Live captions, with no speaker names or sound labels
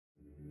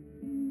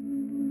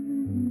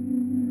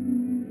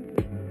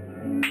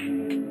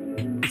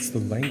the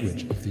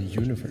language of the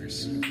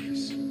universe.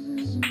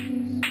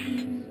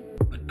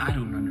 But I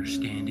don't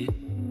understand it.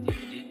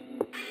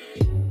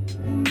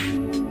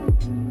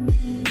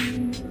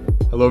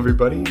 Hello,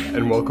 everybody,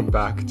 and welcome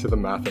back to the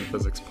Math and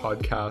Physics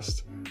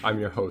Podcast. I'm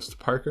your host,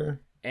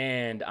 Parker.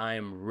 And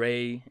I'm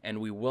Ray,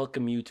 and we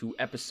welcome you to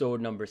episode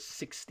number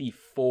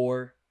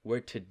 64,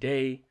 where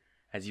today,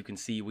 as you can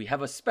see, we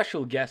have a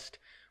special guest.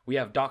 We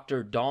have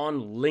Dr.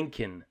 Don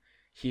Lincoln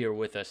here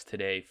with us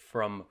today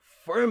from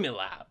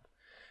Fermilab.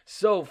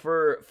 So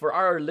for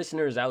our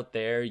listeners out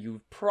there,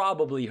 you've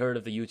probably heard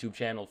of the YouTube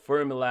channel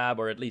Fermilab,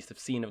 or at least have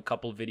seen a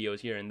couple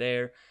videos here and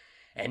there,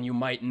 and you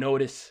might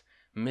notice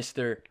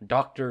Mr.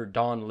 Dr.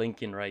 Don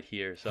Lincoln right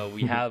here. So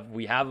we have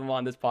him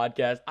on this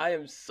podcast. I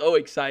am so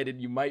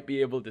excited. You might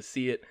be able to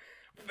see it.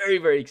 Very,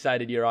 very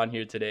excited you're on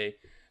here today.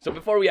 So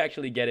before we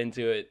actually get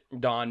into it,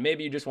 Don,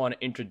 maybe you just want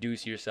to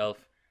introduce yourself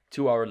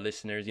to our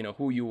listeners, you know,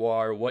 who you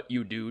are, what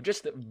you do,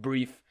 just a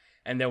brief,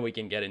 and then we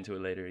can get into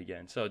it later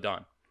again. So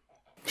Don.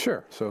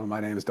 Sure. So my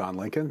name is Don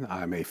Lincoln.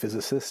 I'm a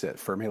physicist at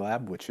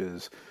Fermilab, which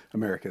is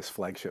America's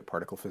flagship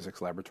particle physics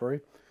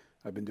laboratory.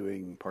 I've been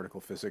doing particle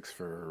physics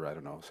for,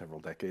 several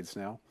decades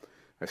now.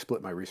 I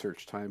split my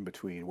research time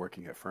between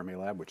working at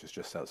Fermilab, which is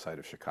just outside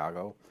of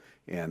Chicago,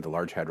 and the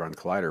Large Hadron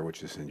Collider,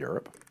 which is in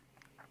Europe.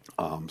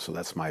 So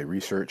that's my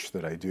research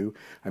that I do.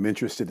 I'm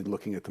interested in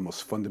looking at the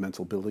most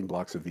fundamental building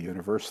blocks of the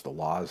universe, the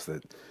laws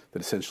that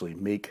essentially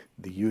make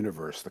the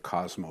universe, the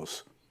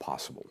cosmos,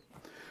 possible.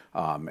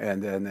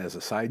 And then as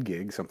a side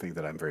gig, something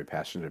that I'm very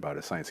passionate about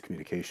is science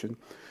communication.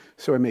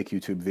 So I make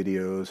YouTube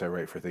videos, I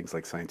write for things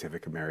like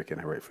Scientific American,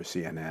 I write for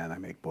CNN, I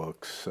make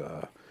books,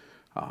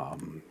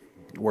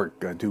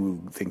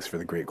 do things for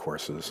the great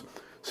courses.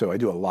 So I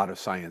do a lot of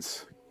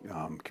science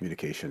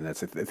communication. I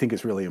think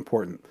it's really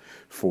important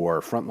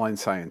for frontline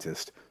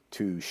scientists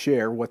to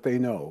share what they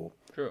know.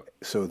 True.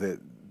 So that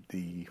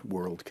the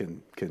world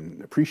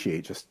can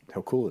appreciate just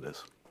how cool it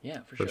is. Yeah,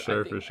 for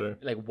sure.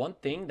 Like one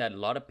thing that a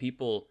lot of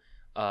people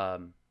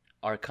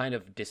are kind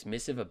of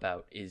dismissive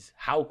about is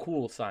how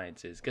cool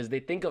science is, because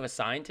they think of a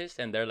scientist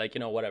and they're like,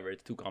 whatever,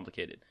 it's too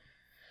complicated.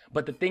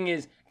 But the thing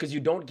is, because you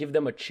don't give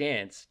them a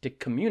chance to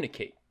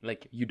communicate,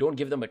 like you don't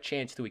give them a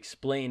chance to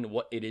explain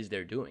what it is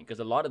they're doing, because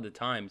a lot of the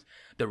times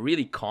the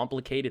really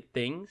complicated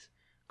things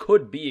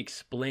could be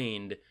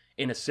explained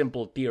in a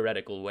simple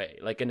theoretical way,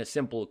 like in a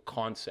simple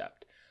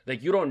concept.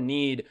 Like you don't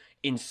need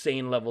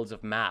insane levels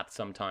of math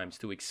sometimes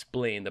to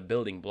explain the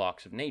building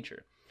blocks of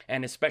nature.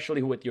 And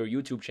especially with your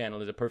YouTube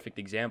channel is a perfect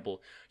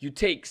example. You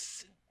take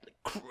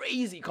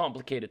crazy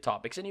complicated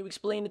topics and you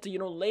explain it to,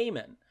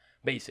 laymen,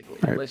 basically.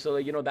 Right. So,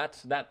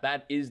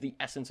 that is the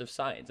essence of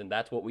science. And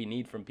that's what we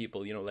need from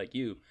people, like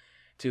you,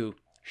 to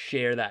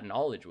share that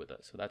knowledge with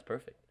us. So that's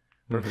perfect.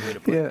 Perfect way to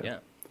put it. Yeah.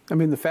 I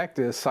mean, the fact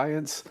is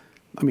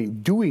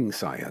doing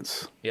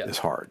science is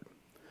hard.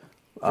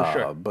 For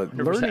sure. But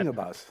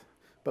 100%.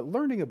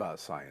 Learning about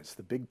science,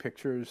 the big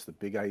pictures, the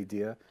big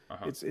idea,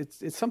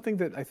 it's something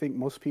that I think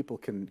most people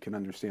can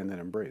understand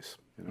and embrace.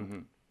 Mm-hmm.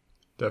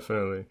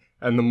 Definitely.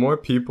 And the more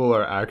people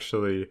are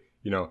actually,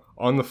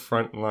 on the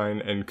front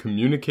line and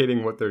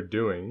communicating what they're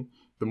doing,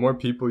 the more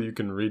people you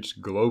can reach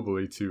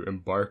globally to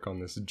embark on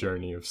this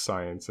journey of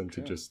science and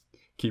to just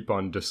keep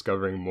on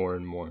discovering more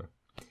and more.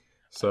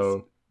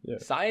 So, yeah.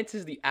 Science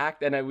is the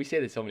act, and we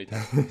say this so many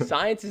times,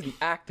 science is the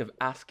act of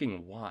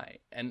asking why.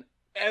 And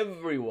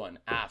everyone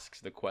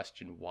asks the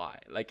question why.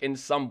 Like in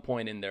some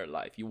point in their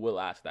life, you will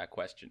ask that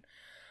question.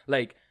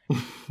 Like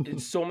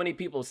so many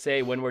people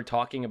say when we're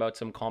talking about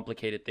some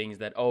complicated things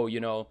that,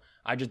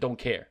 I just don't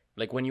care.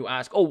 Like when you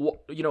ask,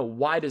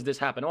 why does this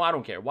happen? Oh, I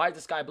don't care. Why is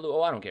the sky blue?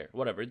 Oh, I don't care.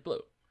 Whatever, it's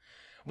blue.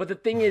 But the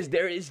thing is,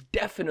 there is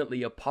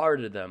definitely a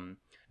part of them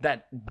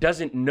that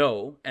doesn't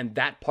know, and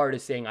that part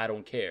is saying, I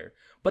don't care.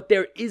 But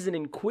there is an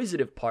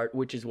inquisitive part,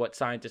 which is what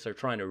scientists are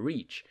trying to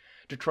reach,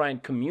 to try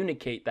and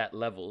communicate that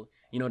level,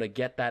 to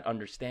get that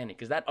understanding.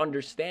 Because that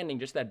understanding,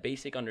 just that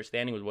basic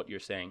understanding was what you're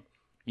saying,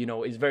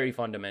 is very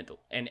fundamental.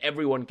 And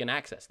everyone can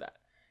access that.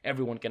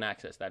 Everyone can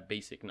access that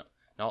basic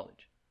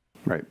knowledge.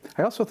 Right.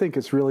 I also think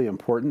it's really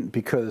important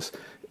because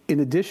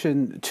in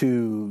addition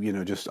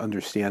to, just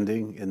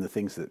understanding and the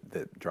things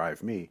that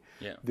drive me,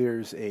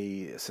 there's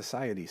a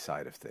society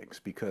side of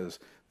things, because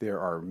there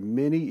are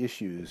many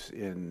issues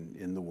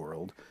in the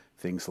world,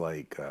 things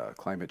like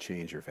climate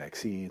change or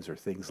vaccines or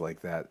things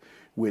like that,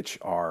 which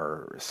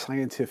are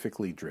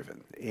scientifically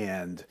driven.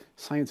 And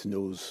science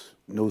knows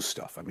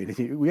stuff. I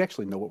mean, we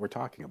actually know what we're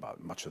talking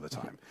about much of the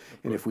time.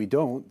 And if we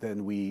don't,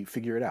 then we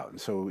figure it out.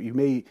 And so you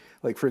may,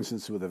 like for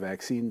instance, with the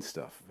vaccine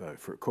stuff,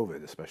 for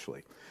COVID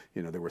especially,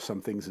 there were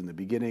some things in the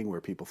beginning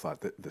where people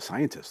thought that the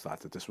scientists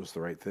thought that this was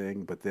the right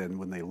thing. But then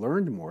when they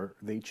learned more,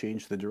 they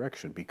changed the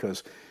direction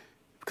because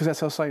that's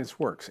how science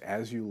works.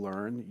 As you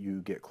learn,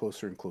 you get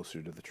closer and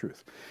closer to the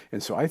truth.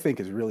 And so I think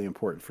it's really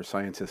important for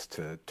scientists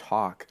to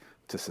talk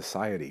to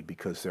society,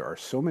 because there are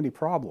so many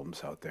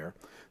problems out there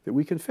that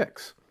we can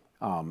fix.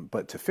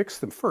 But to fix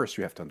them first,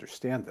 you have to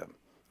understand them.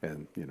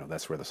 And,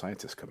 that's where the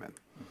scientists come in.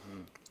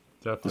 Mm-hmm.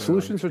 Definitely. The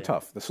solutions are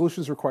tough. The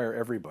solutions require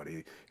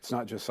everybody. It's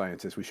not just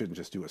scientists. We shouldn't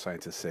just do what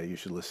scientists say. You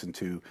should listen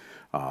to,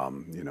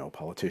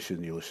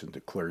 politicians. You listen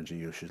to clergy.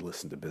 You should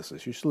listen to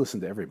business. You should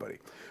listen to everybody.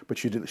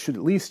 But you should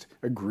at least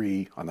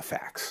agree on the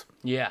facts.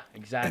 Yeah,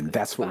 exactly. And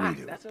that's what we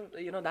do. That's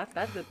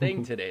the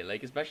thing today.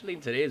 Like, especially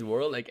in today's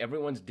world, like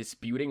everyone's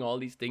disputing all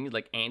these things,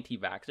 like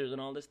anti-vaxxers and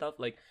all this stuff.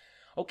 Like,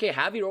 okay,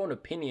 have your own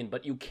opinion,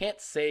 but you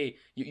can't say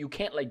you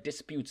can't like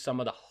dispute some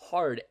of the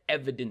hard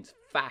evidence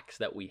facts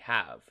that we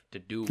have to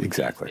do with these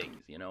things,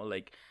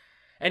 like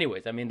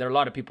anyways, I mean, there are a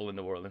lot of people in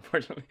the world,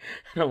 unfortunately,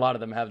 and a lot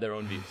of them have their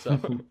own views, so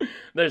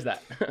there's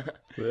that.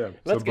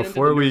 Let's get into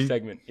the news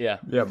segment.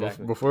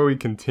 Exactly. Before we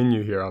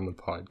continue here on the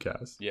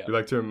podcast, we'd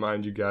like to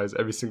remind you guys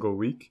every single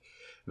week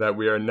that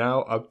we are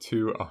now up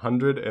to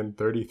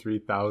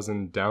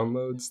 133,000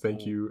 downloads.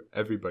 Thank you,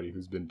 everybody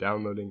who's been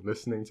downloading,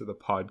 listening to the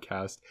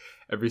podcast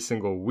every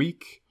single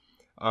week.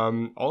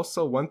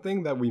 Also, one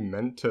thing that we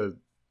meant to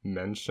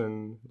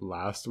mention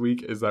last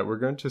week is that we're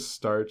going to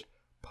start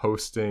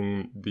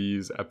posting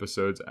these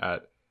episodes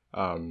at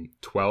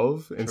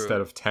 12 instead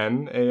of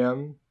 10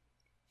 a.m.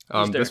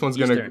 This one's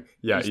going to...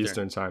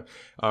 Eastern time.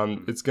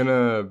 It's going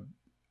to...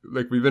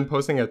 Like, we've been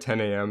posting at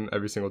 10 a.m.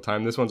 every single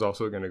time. This one's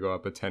also going to go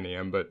up at 10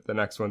 a.m., but the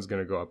next one's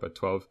going to go up at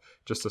 12.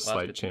 Just a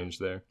slight change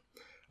there.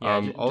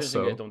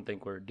 Also, I don't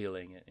think we're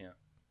delaying it,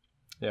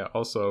 Yeah,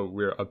 also,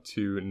 we're up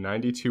to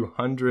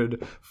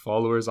 9,200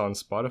 followers on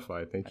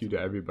Spotify. Thank you to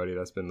everybody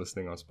that's been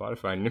listening on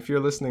Spotify. And if you're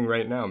listening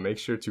right now, make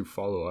sure to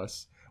follow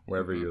us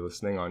wherever you're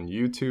listening, on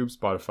YouTube,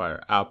 Spotify,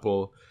 or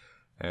Apple.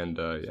 And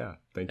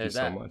thank you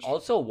so much.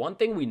 Also, one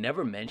thing we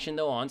never mentioned,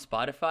 though, on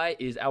Spotify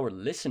is our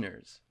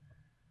listeners.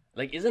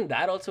 Like, isn't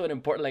that also an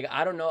important, like,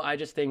 I don't know, I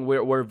just think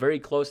we're very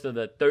close to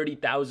the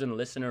 30,000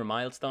 listener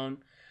milestone.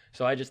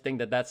 So I just think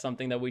that that's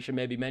something that we should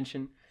maybe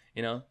mention.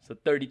 So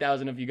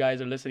 30,000 of you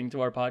guys are listening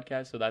to our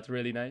podcast, so that's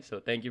really nice. So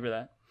thank you for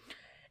that.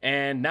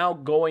 And now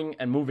going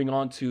and moving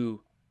on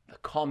to the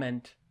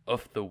comment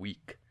of the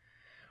week.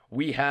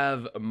 We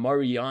have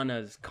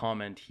Mariana's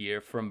comment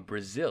here from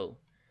Brazil.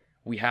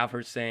 We have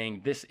her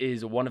saying, "This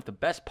is one of the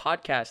best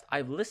podcasts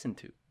I've listened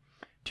to.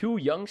 2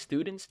 young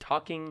students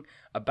talking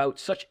about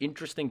such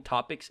interesting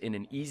topics in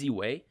an easy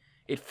way.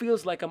 It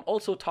feels like I'm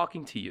also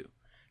talking to you.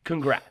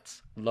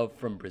 Congrats. Love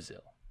from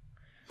Brazil."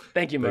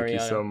 Thank you, Mariana.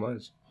 Thank you so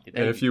much.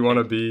 And if you want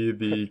to be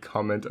the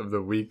comment of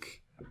the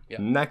week,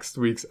 next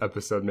week's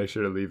episode, make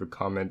sure to leave a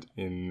comment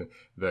in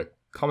the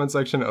comment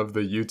section of the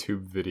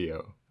YouTube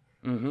video.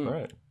 Mm-hmm. All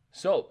right.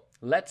 So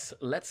let's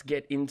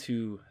get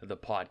into the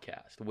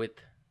podcast with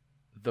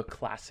the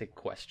classic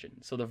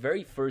question. So the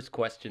very first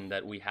question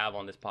that we have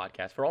on this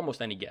podcast for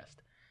almost any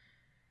guest: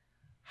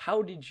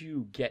 how did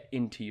you get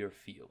into your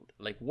field?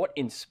 Like, what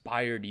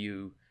inspired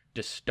you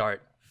to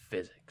start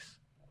physics?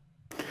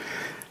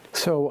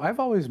 So I've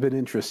always been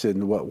interested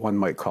in what one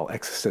might call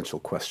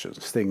existential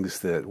questions, things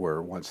that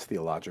were once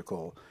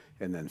theological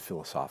and then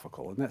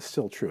philosophical. And that's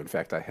still true. In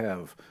fact, I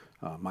have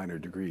minor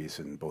degrees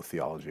in both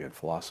theology and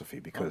philosophy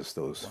because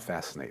those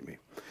fascinate me.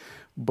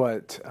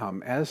 But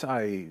as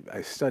I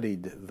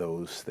studied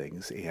those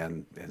things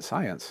and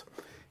science,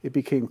 it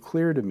became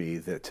clear to me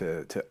that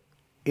to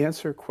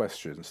answer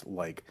questions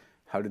like,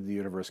 how did the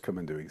universe come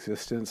into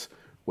existence?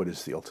 What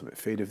is the ultimate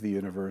fate of the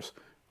universe?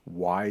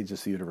 Why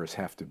does the universe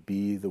have to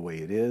be the way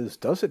it is?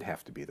 Does it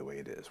have to be the way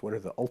it is? What are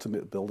the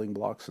ultimate building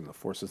blocks and the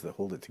forces that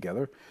hold it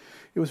together?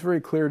 It was very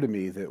clear to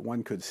me that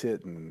one could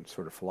sit and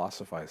sort of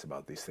philosophize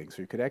about these things,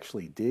 or you could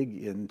actually dig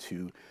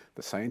into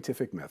the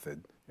scientific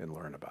method and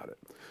learn about it.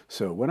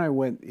 So when I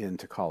went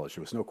into college,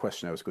 there was no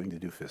question I was going to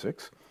do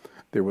physics.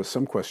 There was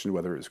some question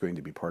whether it was going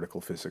to be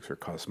particle physics or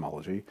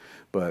cosmology.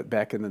 But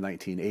back in the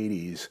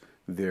 1980s,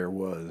 there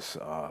was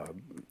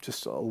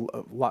just a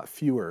lot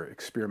fewer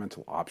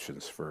experimental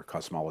options for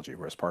cosmology,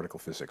 whereas particle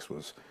physics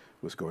was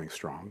going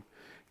strong.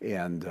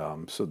 And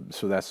so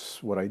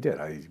that's what I did.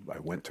 I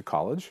went to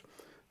college,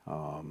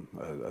 a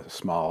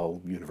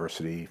small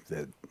university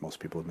that most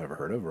people have never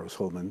heard of,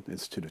 Rose-Hulman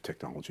Institute of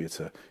Technology. It's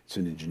an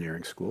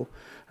engineering school.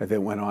 I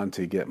then went on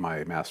to get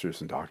my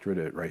master's and doctorate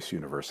at Rice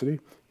University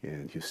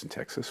in Houston,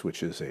 Texas,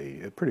 which is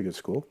a pretty good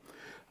school.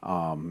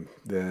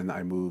 Then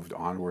I moved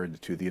onward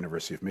to the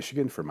University of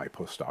Michigan for my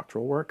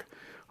postdoctoral work,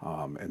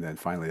 and then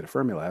finally at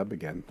Fermilab,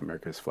 again,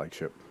 America's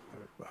flagship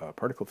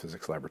particle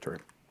physics laboratory.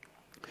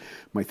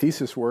 My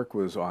thesis work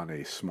was on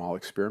a small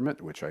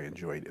experiment, which I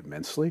enjoyed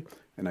immensely,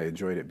 and I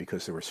enjoyed it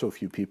because there were so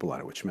few people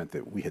on it, which meant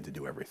that we had to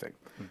do everything.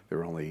 There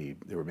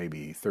were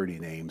maybe 30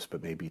 names,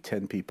 but maybe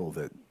 10 people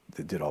that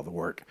did all the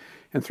work,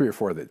 and 3 or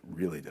 4 that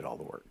really did all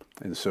the work.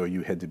 And so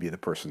you had to be the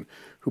person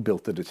who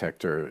built the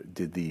detector,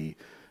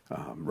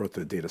 wrote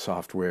the data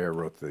software,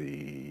 wrote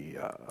the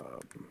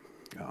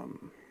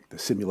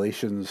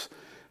simulations,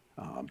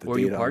 the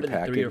data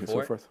unpacking, and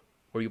so forth.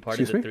 Were you part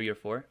of the 3 or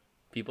 4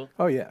 people?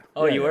 Oh yeah.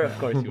 Oh, you were. Of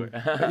course, you were.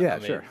 Yeah,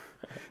 sure.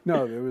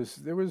 No,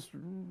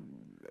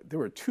 there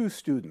were 2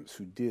 students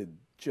who did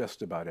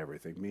just about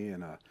everything. Me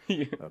and a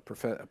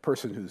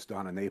person who's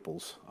Donna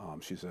Naples.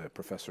 She's a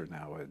professor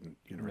now at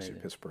University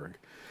of Pittsburgh.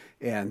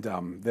 And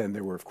then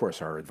there were, of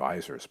course, our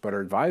advisors. But our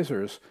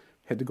advisors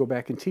had to go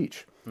back and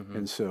teach.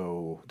 And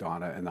so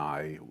Donna and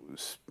I,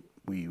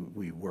 we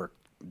worked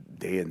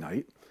day and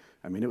night.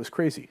 I mean, it was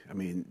crazy. I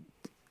mean,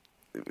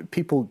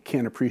 people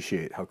can't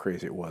appreciate how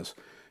crazy it was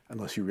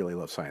unless you really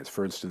love science.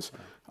 For instance,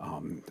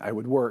 I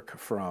would work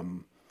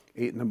from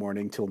 8 in the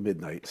morning till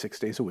midnight, 6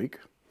 days a week.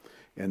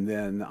 And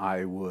then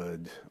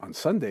on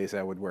Sundays,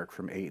 I would work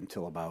from 8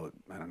 until about,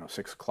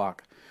 6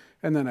 o'clock.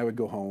 And then I would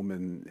go home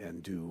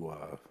and do,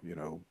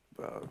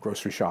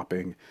 grocery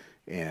shopping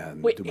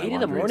and Wait, do my 8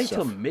 in the morning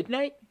stuff. till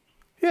midnight?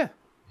 Yeah.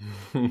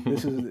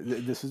 This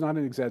is not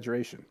an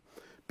exaggeration.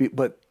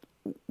 But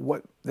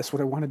that's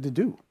what I wanted to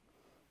do.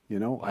 I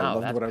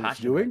loved what I was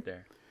doing. Right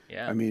there.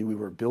 Yeah. I mean, we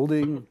were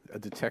building a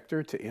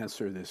detector to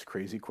answer this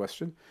crazy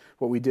question.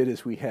 What we did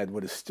is we had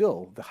what is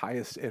still the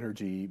highest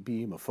energy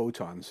beam of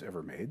photons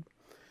ever made.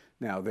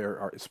 Now,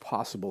 it's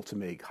possible to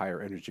make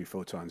higher energy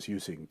photons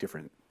using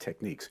different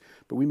techniques,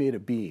 but we made a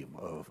beam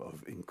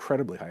of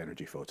incredibly high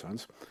energy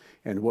photons.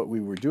 And what we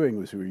were doing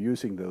was we were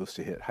using those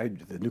to hit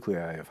the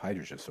nuclei of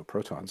hydrogen, so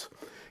protons.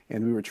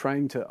 And we were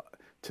trying to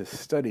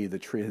study the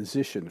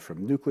transition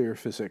from nuclear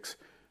physics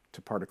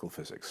to particle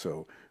physics.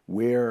 So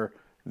where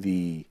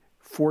the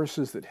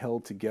forces that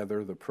held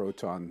together the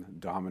proton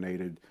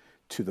dominated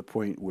to the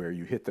point where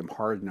you hit them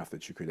hard enough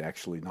that you could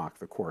actually knock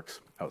the quarks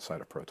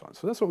outside of protons.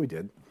 So that's what we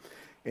did.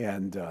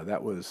 And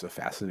that was a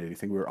fascinating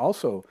thing. We were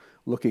also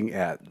looking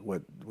at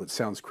what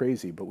sounds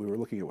crazy, but we were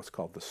looking at what's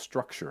called the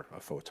structure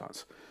of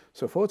photons.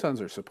 So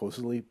photons are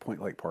supposedly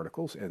point-like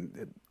particles,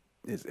 and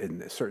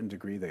in a certain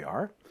degree they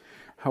are.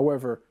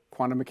 However,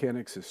 quantum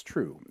mechanics is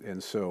true.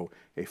 And so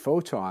a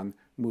photon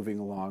moving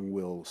along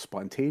will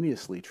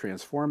spontaneously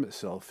transform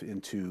itself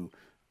into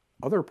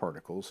other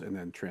particles and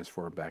then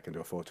transform back into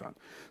a photon.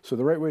 So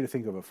the right way to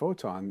think of a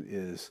photon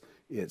is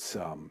it's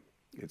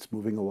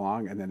moving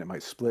along, and then it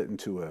might split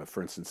into,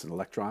 for instance, an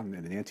electron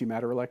and an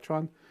antimatter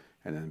electron,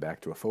 and then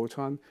back to a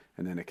photon,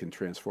 and then it can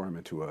transform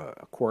into a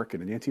quark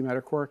and an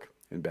antimatter quark,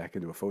 and back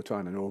into a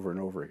photon, and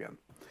over again.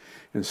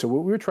 And so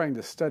what we were trying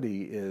to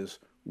study is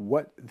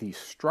what the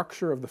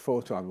structure of the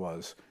photon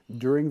was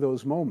during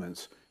those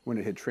moments when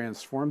it had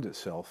transformed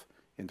itself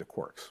into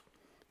quarks.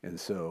 And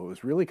so it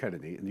was really kind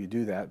of neat, and you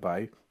do that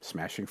by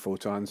smashing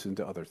photons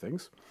into other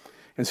things.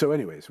 And so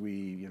anyways,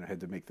 we had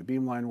to make the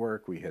beamline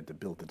work. We had to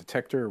build the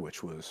detector,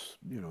 which was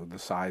the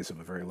size of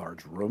a very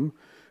large room.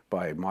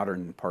 By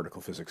modern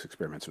particle physics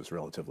experiments, it was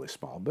relatively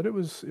small, but it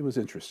was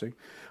interesting.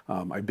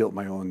 I built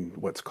my own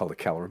what's called a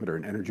calorimeter,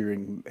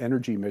 an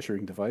energy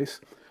measuring device.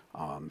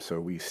 So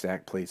we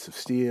stacked plates of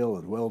steel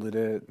and welded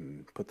it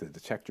and put the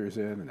detectors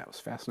in, and that was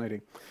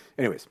fascinating.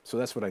 Anyways, so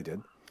that's what I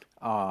did.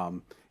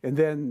 And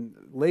then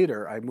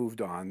later I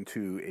moved on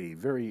to a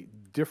very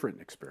different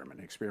experiment,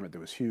 an experiment that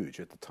was huge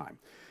at the time.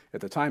 At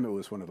the time, it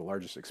was one of the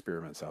largest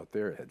experiments out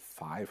there. It had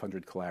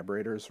 500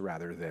 collaborators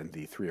rather than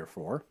the 3 or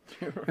 4.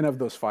 And of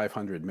those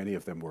 500, many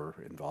of them were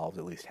involved,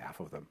 at least half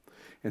of them.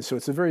 And so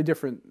it's a very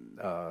different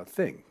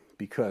thing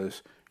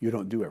because you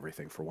don't do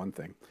everything, for one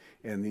thing.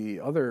 And the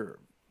other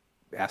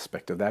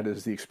aspect of that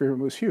is the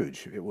experiment was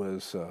huge. It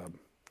was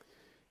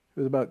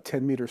about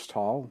 10 meters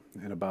tall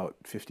and about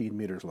 15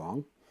 meters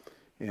long.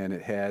 And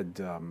it had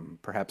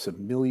perhaps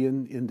 1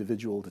 million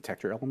individual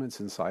detector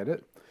elements inside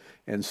it.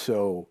 And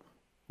so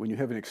when you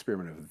have an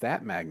experiment of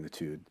that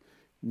magnitude,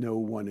 no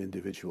one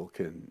individual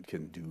can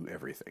do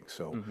everything.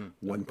 So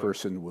one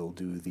person will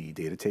do the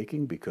data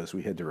taking because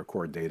we had to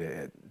record data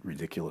at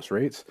ridiculous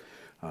rates.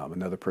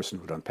 Another person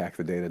would unpack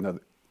the data.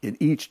 In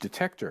each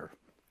detector,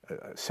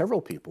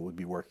 several people would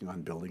be working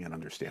on building and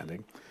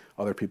understanding.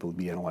 Other people would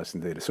be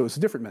analyzing the data. So it's a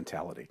different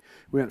mentality.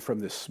 We went from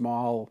this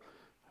small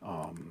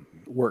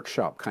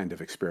workshop kind of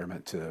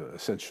experiment to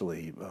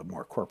essentially a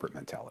more corporate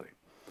mentality.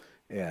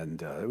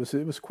 And it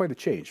was quite a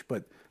change,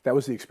 but that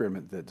was the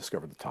experiment that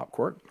discovered the top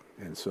quark,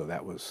 and so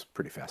that was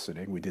pretty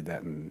fascinating. We did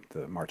that in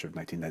the March of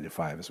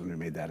 1995 is when we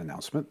made that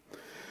announcement.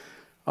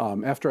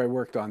 After I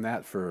worked on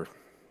that for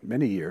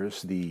many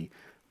years, the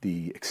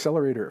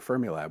accelerator at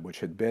Fermilab, which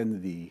had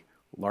been the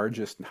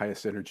largest and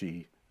highest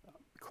energy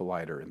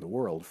collider in the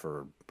world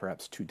for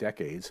perhaps 2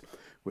 decades,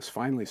 was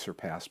finally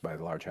surpassed by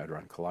the Large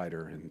Hadron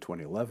Collider in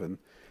 2011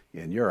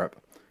 in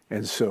Europe.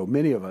 And so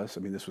many of us,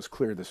 this was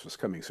clear this was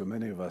coming, so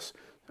many of us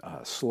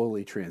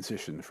slowly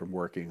transitioned from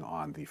working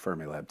on the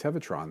Fermilab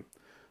Tevatron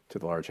to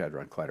the Large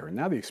Hadron Collider. And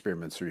now the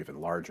experiments are even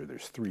larger.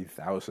 There's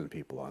 3,000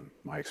 people on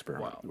my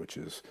experiment, wow, which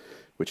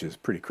is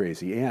pretty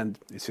crazy. And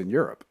it's in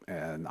Europe,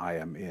 and I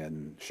am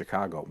in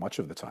Chicago much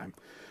of the time.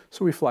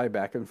 So we fly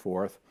back and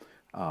forth.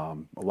 A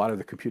lot of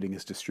the computing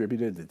is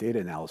distributed. The data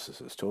analysis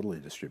is totally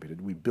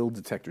distributed. We build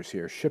detectors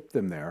here, ship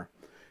them there,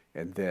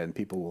 and then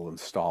people will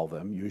install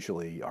them.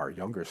 Usually our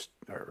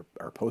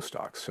our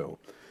postdocs, so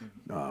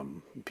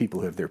people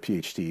who have their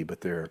PhD,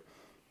 but they're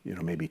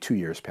maybe 2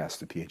 years past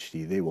the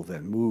PhD. They will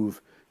then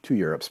move to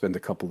Europe, spend a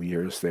couple of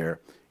years there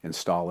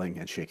installing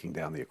and shaking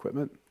down the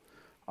equipment.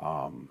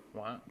 Wow!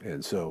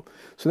 And so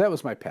that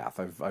was my path.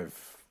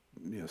 I've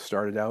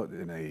started out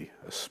in a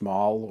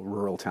small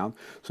rural town.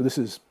 So this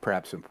is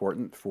perhaps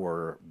important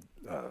for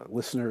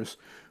listeners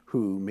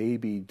who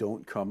maybe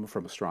don't come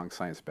from a strong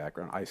science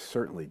background. I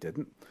certainly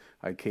didn't.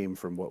 I came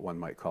from what one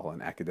might call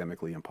an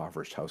academically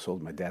impoverished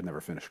household. My dad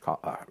never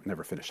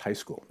finished high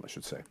school, I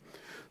should say.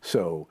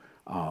 So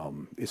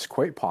it's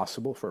quite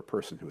possible for a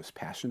person who is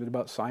passionate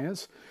about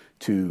science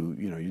to,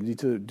 you need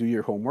to do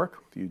your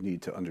homework. You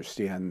need to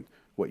understand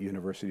what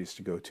universities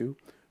to go to.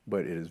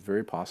 But it is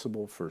very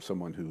possible for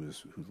someone who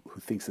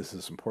thinks this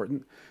is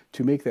important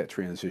to make that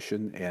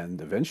transition, and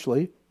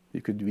eventually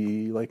you could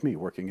be like me,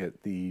 working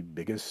at the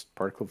biggest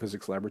particle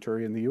physics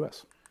laboratory in the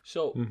U.S.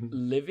 So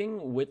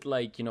living with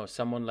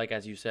someone like,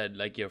 as you said,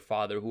 like your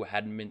father who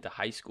hadn't been to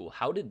high school,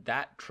 how did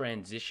that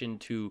transition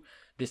to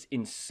this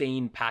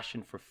insane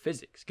passion for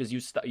physics? Because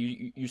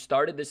you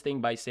started this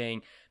thing by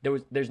saying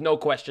there's no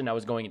question I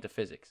was going into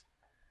physics.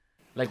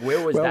 Like,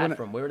 where was that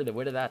from? Where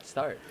did that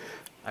start?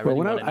 I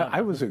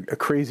was a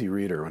crazy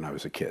reader when I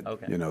was a kid.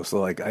 Okay.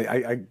 So like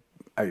I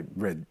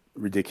read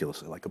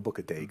ridiculously, like a book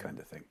a day kind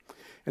of thing,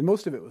 and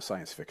most of it was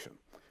science fiction,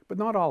 but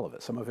not all of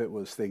it. Some of it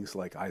was things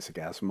like Isaac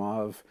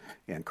Asimov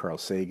and Carl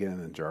Sagan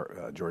and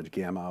George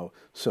Gamow.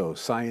 So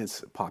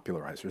science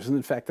popularizers, and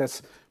in fact,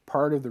 that's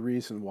part of the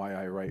reason why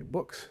I write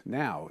books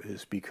now,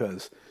 is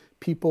because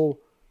people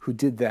who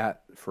did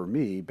that for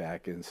me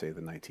back in, say,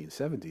 the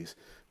 1970s.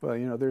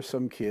 Well, there's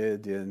some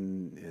kid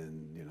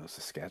in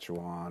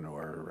Saskatchewan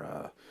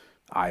or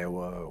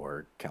Iowa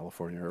or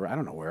California or I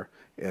don't know where,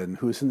 and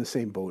who's in the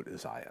same boat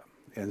as I am.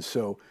 And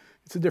so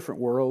it's a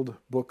different world.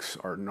 Books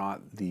are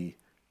not the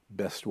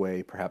best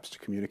way, perhaps, to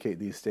communicate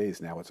these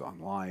days. Now it's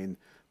online,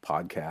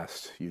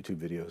 podcasts, YouTube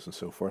videos, and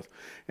so forth.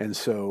 And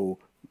so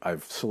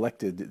I've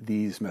selected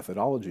these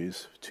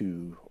methodologies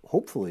to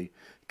hopefully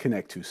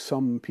connect to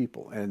some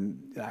people.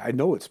 And I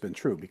know it's been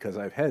true because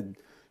I've had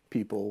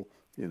people,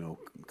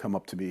 come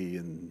up to me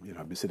and,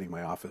 I've been sitting in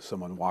my office.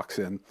 Someone walks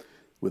in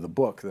with a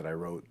book that I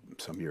wrote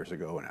some years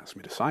ago and asked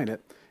me to sign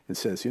it and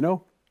says,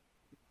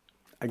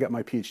 I got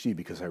my PhD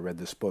because I read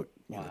this book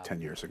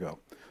 10 years ago.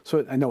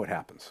 So I know it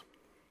happens.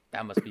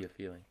 That must be a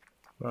feeling.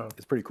 Wow.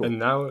 It's pretty cool. And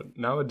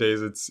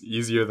nowadays it's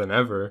easier than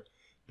ever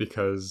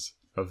because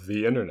of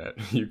the internet.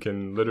 You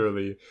can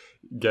literally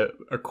get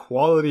a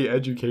quality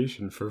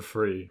education for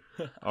free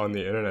on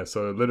the internet.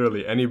 So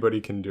literally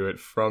anybody can do it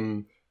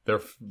from their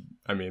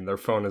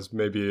phone is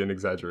maybe an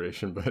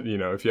exaggeration, but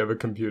if you have a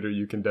computer,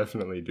 you can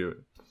definitely do it.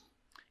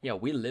 Yeah,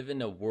 we live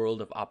in a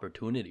world of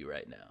opportunity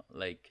right now.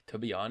 Like, to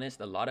be honest,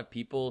 a lot of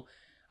people,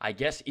 I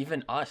guess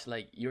even us,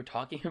 like you're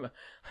talking about,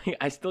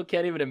 I still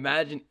can't even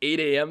imagine 8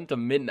 a.m. to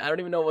midnight. I don't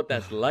even know what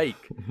that's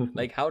like.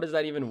 Like, how does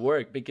that even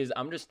work? Because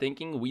I'm just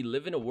thinking we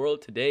live in a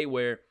world today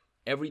where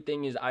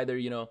everything is either,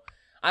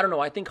 I don't know.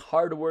 I think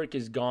hard work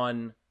is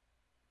gone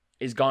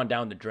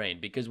down the drain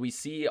because we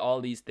see all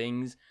these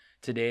things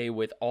today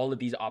with all of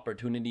these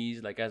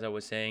opportunities, like as I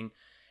was saying,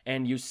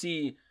 and you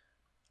see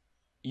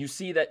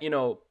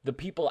that, the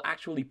people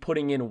actually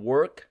putting in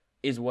work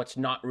is what's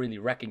not really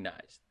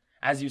recognized.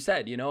 As you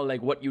said,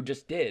 like what you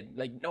just did,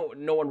 like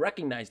no one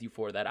recognized you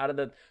for that. Out of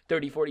the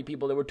 30, 40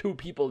 people, there were 2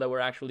 people that were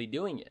actually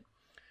doing it,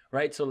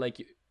 right? So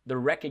like the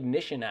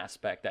recognition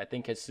aspect, I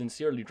think, has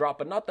sincerely dropped,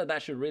 but not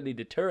that should really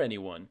deter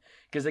anyone.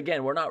 Because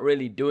again, we're not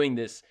really doing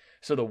this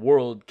so the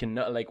world can,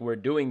 we're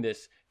doing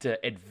this to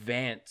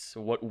advance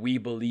what we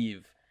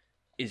believe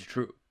is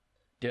true,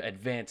 to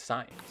advance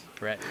science,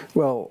 right?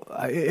 Well,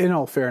 in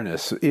all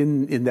fairness,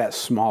 in that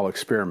small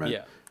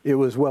experiment, it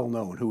was well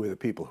known who were the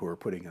people who were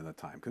putting in the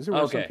time, because there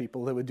were some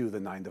people that would do the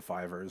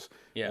 9-to-5ers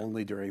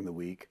only during the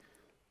week,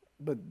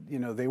 but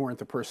they weren't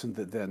the person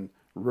that then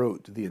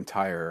wrote the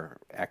entire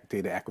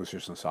data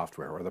acquisition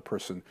software, or the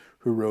person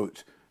who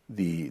wrote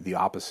the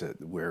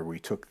opposite, where we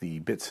took the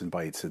bits and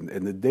bytes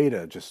and the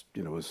data just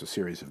was a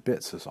series of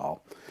bits is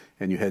all,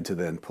 and you had to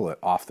then pull it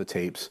off the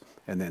tapes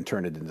and then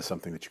turn it into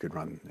something that you could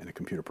run in a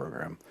computer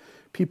program.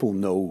 People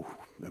know.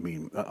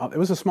 It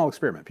was a small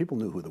experiment. People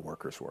knew who the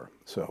workers were.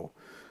 So.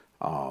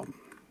 I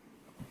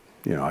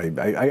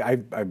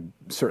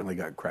certainly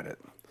got credit.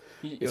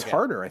 It's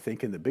harder, I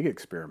think, in the big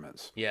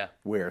experiments,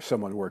 where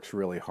someone works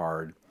really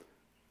hard,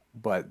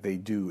 but they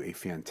do a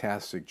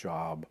fantastic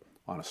job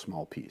on a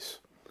small piece.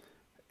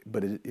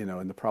 But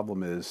and the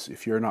problem is,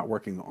 if you're not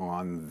working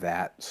on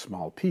that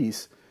small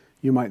piece,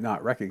 you might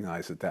not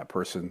recognize that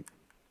person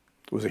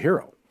was a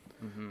hero.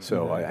 Mm-hmm.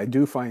 So I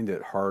do find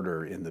it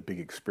harder in the big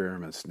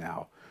experiments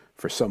now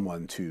for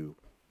someone to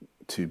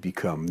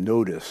become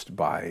noticed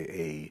by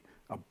a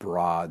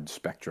broad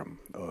spectrum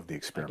of the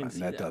experiment,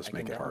 and that does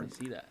make it hard.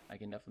 I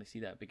can definitely see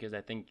that, because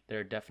I think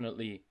they're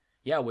definitely,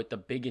 with the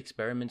big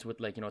experiments with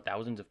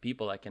thousands of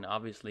people, I can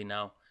obviously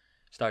now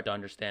start to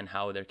understand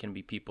how there can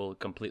be people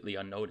completely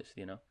unnoticed,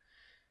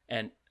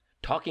 And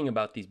talking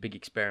about these big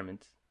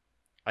experiments,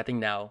 I think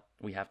now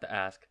we have to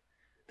ask,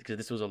 because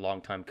this was a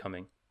long time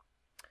coming,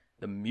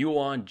 the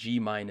muon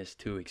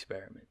G-2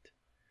 experiment.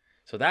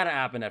 So that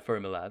happened at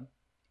Fermilab,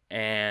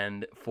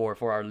 and for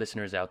our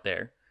listeners out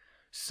there.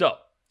 So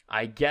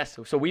I guess,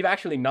 we've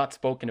actually not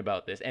spoken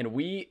about this, and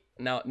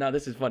now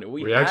this is funny.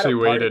 We actually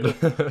waited.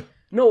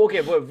 No,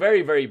 okay, but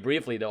very, very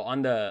briefly though,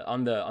 on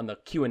the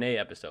Q&A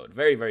episode,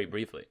 very, very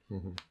briefly.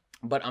 Mm-hmm.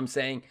 But I'm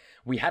saying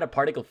we had a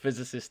particle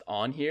physicist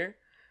on here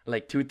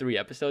like 2-3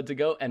 episodes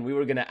ago, and we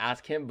were going to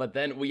ask him, but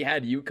then we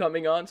had you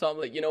coming on. So I'm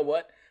like, you know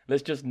what?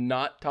 Let's just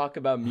not talk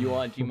about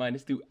muon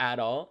G-2 at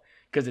all,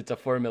 because it's a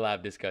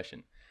Fermilab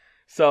discussion.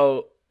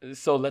 So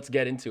let's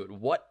get into it.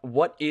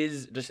 What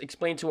is, just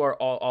explain to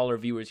all our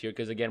viewers here,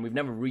 because again, we've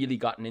never really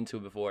gotten into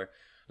it before.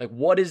 Like,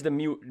 what is the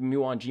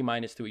muon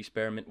G-2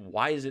 experiment?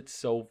 Why is it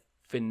so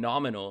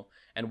phenomenal?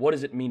 And what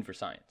does it mean for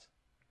science?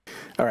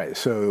 All right,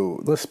 so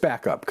let's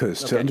back up,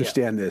 because to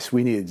understand this,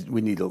 we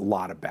need a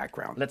lot of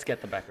background. Let's get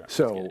the background.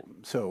 So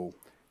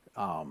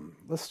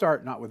let's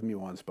start not with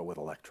muons, but with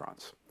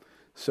electrons.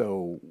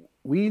 So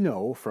we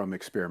know from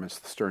experiments,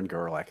 the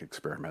Stern-Gerlach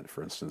experiment,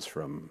 for instance,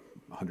 from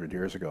 100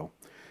 years ago,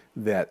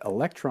 that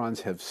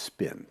electrons have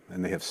spin,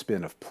 and they have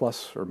spin of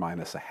plus or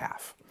minus a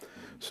half.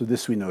 So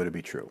this we know to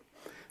be true.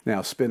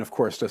 Now, spin, of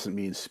course, doesn't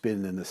mean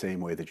spin in the same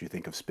way that you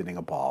think of spinning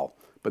a ball,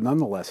 but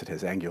nonetheless, it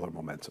has angular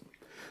momentum.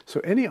 So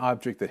any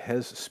object that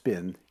has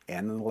spin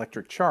and an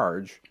electric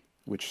charge,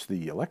 which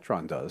the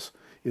electron does,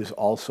 is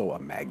also a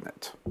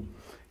magnet.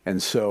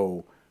 And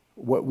so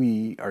what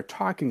we are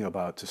talking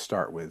about to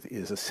start with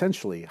is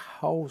essentially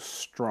how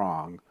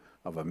strong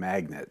of a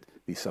magnet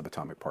these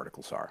subatomic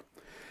particles are.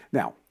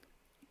 Now,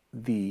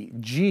 the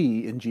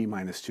G in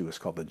G-2 is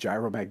called the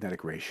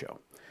gyromagnetic ratio.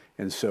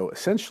 And so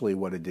essentially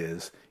what it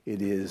is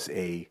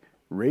a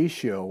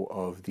ratio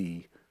of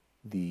the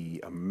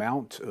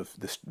amount of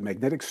the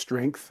magnetic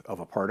strength of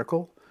a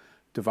particle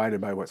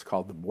divided by what's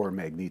called the Bohr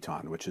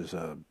magneton, which is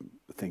a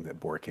thing that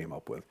Bohr came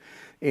up with.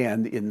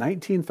 And in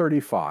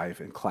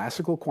 1935, in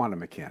classical quantum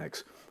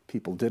mechanics,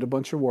 people did a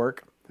bunch of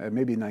work,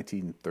 maybe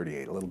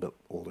 1938, a little bit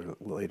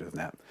later than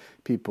that.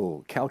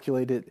 People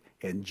calculated,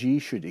 and G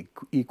should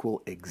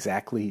equal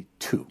exactly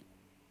 2.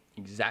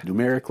 Exactly.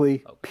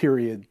 Numerically,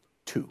 period,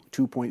 2.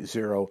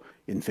 2.0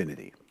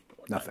 infinity.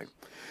 Nothing. Nice.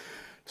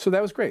 So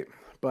that was great.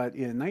 But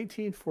in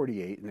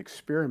 1948, an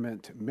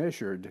experiment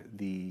measured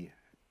the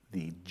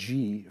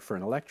G for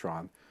an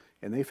electron,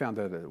 and they found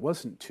that it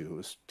wasn't 2, it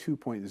was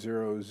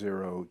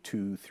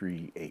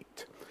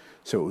 2.00238.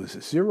 So it was a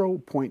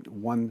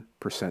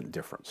 0.1%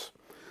 difference.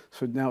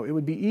 So now it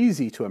would be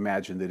easy to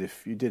imagine that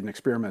if you did an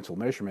experimental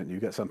measurement and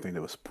you got something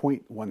that was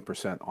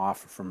 0.1% off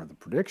from the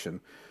prediction,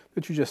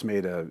 that you just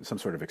made some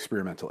sort of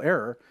experimental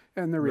error,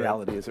 and the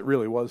reality is it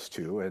really was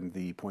 2, and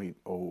the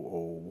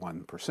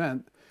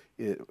 0.001%,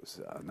 it was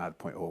not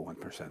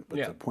 0.01%, but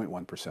the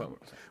 0.1%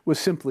 was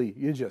simply,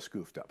 you just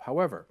goofed up.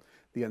 However,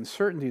 the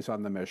uncertainties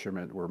on the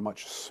measurement were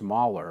much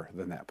smaller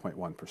than that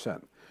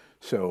 0.1%.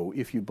 So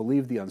if you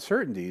believe the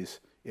uncertainties,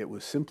 it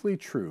was simply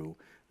true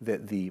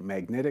that the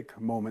magnetic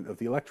moment of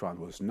the electron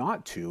was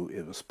not 2,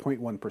 it was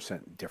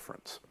 0.1%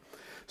 difference.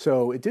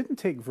 So it didn't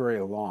take very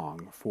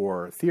long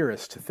for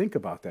theorists to think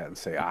about that and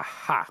say,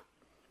 aha,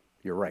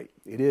 you're right,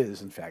 it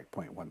is in fact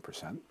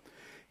 0.1%.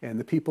 And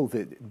the people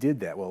that did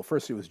that, well,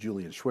 first it was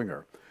Julian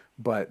Schwinger,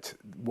 but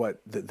what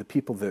the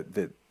people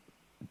that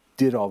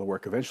did all the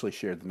work eventually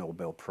shared the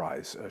Nobel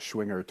Prize,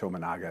 Schwinger,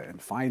 Tominaga, and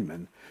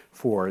Feynman,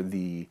 for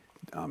the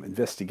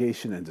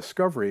investigation and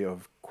discovery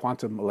of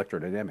quantum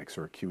electrodynamics,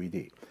 or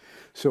QED.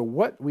 So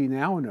what we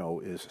now know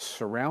is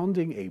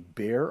surrounding a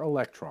bare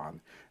electron,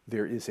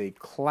 there is a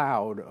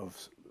cloud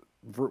of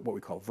what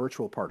we call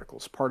virtual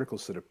particles,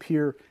 particles that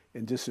appear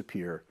and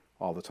disappear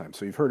all the time.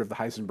 So you've heard of the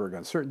Heisenberg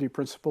uncertainty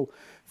principle.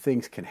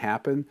 Things can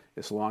happen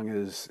as long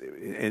as,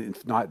 and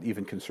not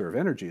even conserve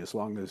energy, as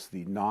long as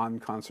the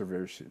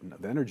non-conservation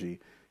of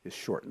energy is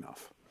short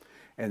enough.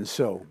 And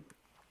so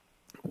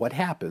what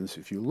happens,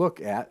 if you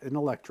look at an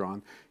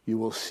electron, you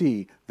will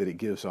see that it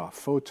gives off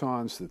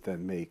photons that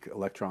then make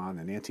electron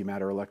and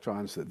antimatter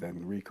electrons that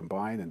then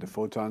recombine into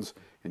photons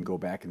and go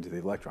back into the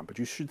electron. But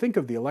you should think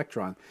of the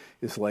electron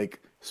as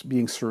like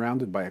being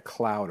surrounded by a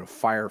cloud of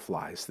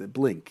fireflies that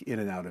blink in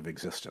and out of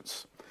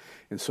existence.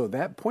 And so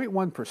that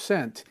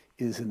 0.1%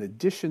 is in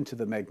addition to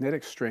the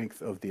magnetic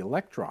strength of the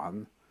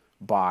electron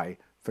by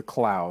the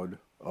cloud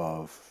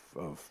of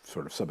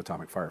sort of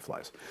subatomic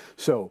fireflies.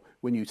 So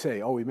when you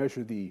say, oh, we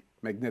measure the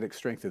magnetic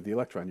strength of the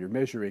electron, you're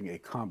measuring a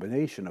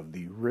combination of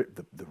the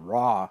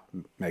raw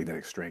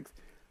magnetic strength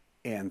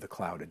and the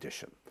cloud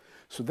addition.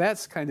 So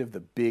that's kind of the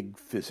big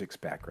physics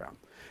background.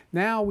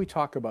 Now we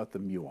talk about the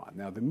muon.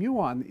 Now the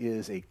muon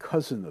is a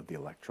cousin of the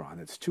electron.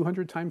 It's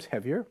 200 times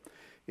heavier.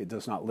 It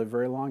does not live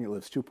very long. It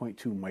lives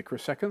 2.2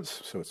 microseconds,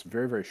 so it's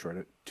very, very short,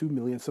 at 2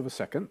 millionths of a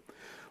second.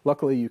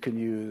 Luckily, you can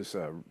use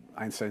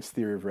Einstein's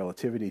theory of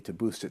relativity to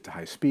boost it to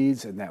high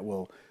speeds, and that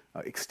will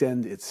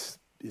extend its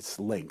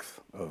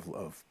length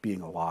of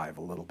being alive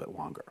a little bit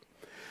longer.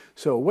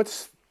 So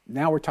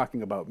now we're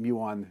talking about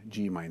muon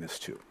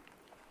G-2.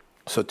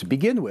 So to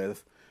begin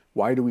with,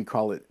 why do we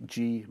call it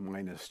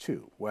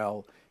G-2?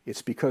 Well,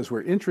 it's because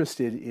we're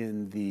interested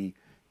in the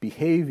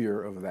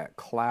behavior of that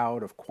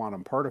cloud of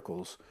quantum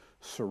particles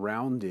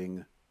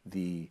surrounding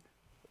the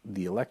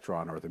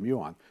electron or the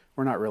muon.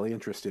 We're not really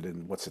interested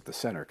in what's at the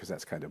center because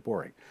that's kind of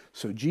boring.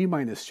 So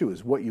G-2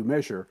 is what you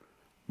measure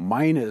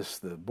minus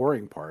the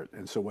boring part,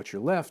 and so what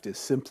you're left is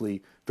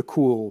simply the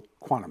cool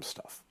quantum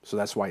stuff. So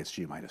that's why it's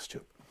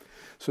G-2.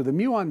 So the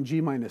muon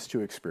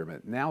G-2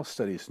 experiment now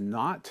studies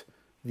not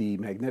the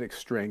magnetic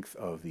strength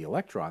of the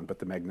electron, but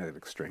the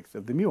magnetic strength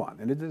of the muon.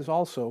 And it is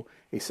also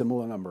a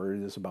similar number.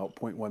 It is about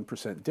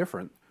 0.1%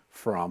 different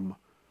from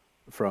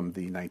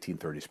the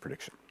 1930s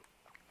prediction.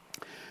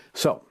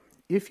 So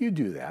if you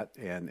do that,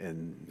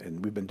 and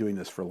we've been doing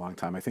this for a long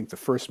time, I think the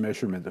first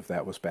measurement of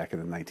that was back in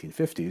the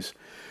 1950s,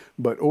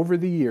 but over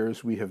the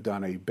years we have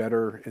done a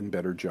better and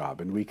better job,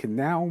 and we can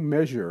now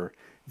measure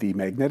the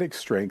magnetic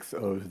strength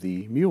of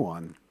the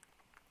muon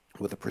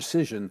with a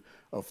precision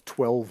of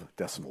 12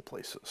 decimal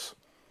places.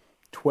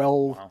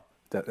 12, wow.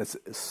 That's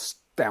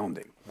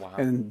astounding. Wow.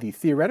 And the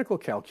theoretical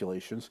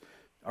calculations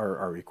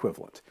are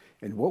equivalent.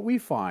 And what we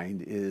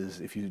find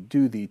is if you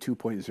do the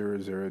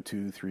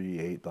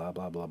 2.00238, blah,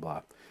 blah, blah,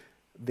 blah,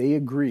 they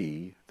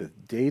agree, the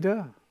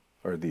data,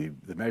 or the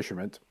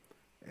measurement,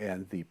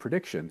 and the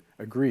prediction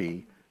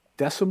agree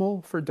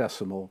decimal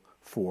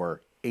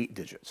for 8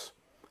 digits.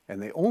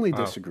 And they only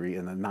disagree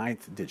in the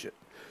 9th digit.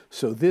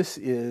 So this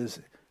is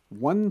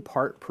 1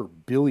 part per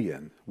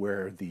billion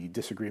where the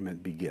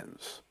disagreement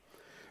begins.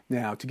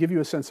 Now, to give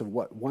you a sense of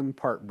what 1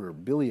 part per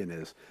billion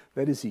is,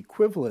 that is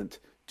equivalent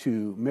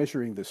to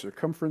measuring the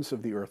circumference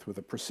of the Earth with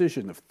a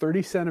precision of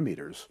 30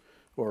 centimeters,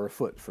 or a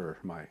foot for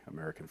my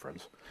American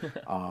friends.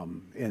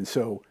 And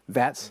so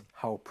that's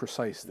how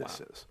precise this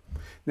is.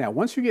 Now,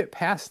 once you get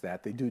past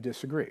that, they do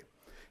disagree.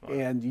 Wow.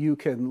 And you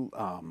can,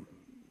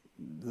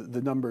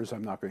 the numbers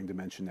I'm not going to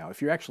mention now.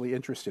 If you're actually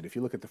interested, if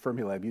you look at the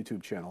Fermilab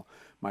YouTube channel,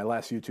 my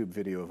last YouTube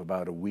video of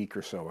about a week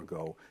or so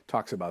ago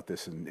talks about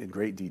this in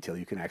great detail.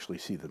 You can actually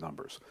see the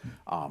numbers.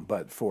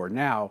 But for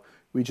now,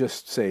 we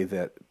just say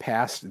that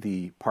past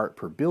the part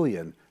per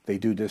billion, they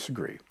do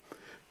disagree.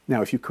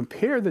 Now, if you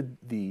compare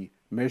the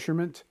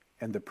measurement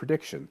and the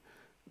prediction,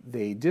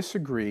 they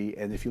disagree,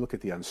 and if you look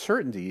at the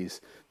uncertainties,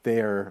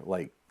 they're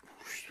like,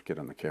 get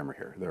on the camera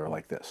here, they're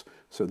like this.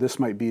 So this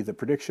might be the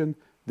prediction,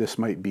 this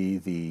might be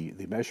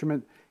the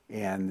measurement,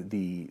 and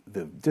the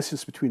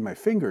distance between my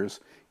fingers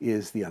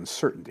is the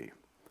uncertainty.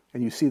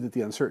 And you see that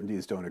the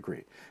uncertainties don't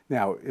agree.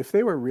 Now, if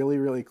they were really,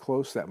 really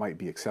close, that might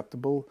be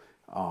acceptable.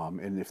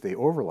 And if they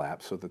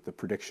overlap, so that the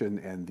prediction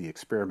and the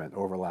experiment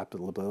overlapped a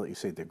little bit, you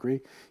say they agree.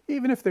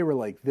 Even if they were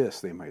like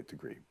this, they might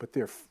agree. But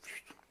they're,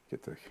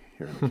 get the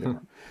here on the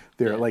camera,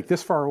 they're like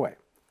this far away.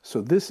 So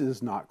this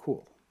is not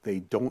cool. They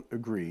don't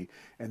agree,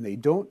 and they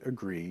don't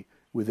agree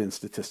within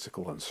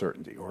statistical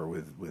uncertainty or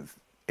with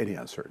any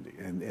uncertainty.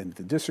 And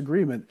the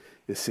disagreement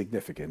is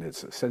significant.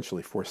 It's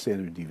essentially 4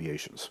 standard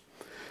deviations.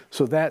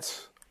 So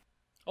that's...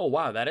 Oh,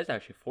 wow, that is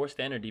actually 4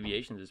 standard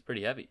deviations. Is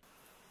pretty heavy.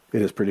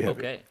 It is pretty heavy.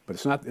 Okay. But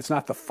it's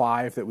not the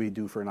 5 that we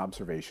do for an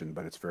observation,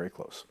 but it's very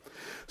close.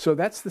 So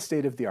that's the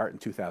state of the art in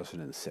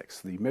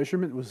 2006. The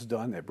measurement was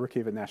done at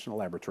Brookhaven National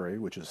Laboratory,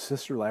 which is a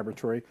sister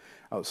laboratory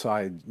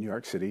outside New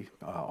York City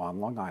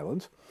on Long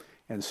Island.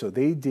 And so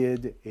they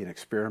did an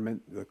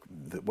experiment,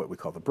 what we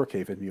call the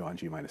Brookhaven muon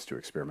G-2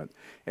 experiment.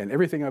 And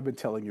everything I've been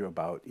telling you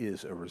about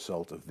is a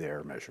result of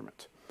their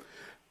measurement.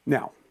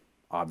 Now,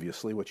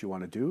 obviously, what you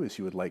want to do is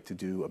you would like to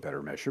do a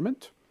better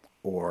measurement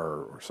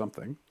or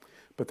something.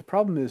 But the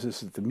problem is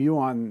that the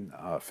muon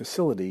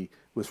facility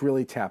was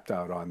really tapped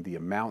out on the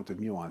amount of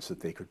muons that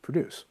they could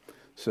produce.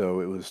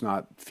 So it was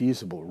not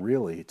feasible,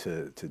 really,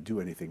 to do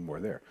anything more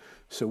there.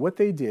 So what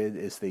they did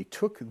is they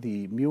took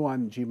the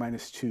muon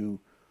G-2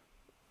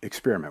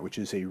 experiment, which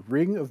is a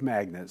ring of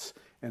magnets,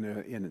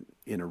 and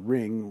in a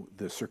ring,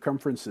 the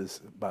circumference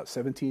is about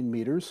 17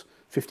 meters,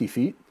 50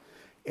 feet.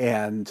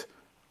 And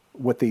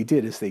what they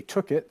did is they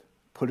took it,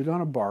 put it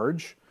on a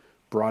barge,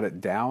 brought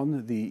it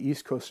down the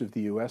east coast of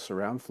the U.S.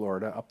 around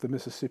Florida, up the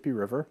Mississippi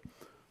River,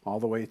 all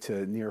the way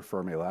to near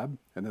Fermilab.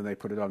 And then they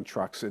put it on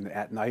trucks, and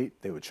at night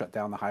they would shut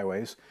down the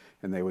highways,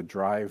 and they would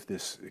drive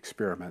this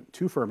experiment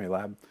to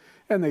Fermilab,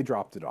 and they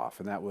dropped it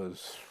off. And that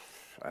was,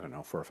 I don't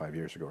know, 4 or 5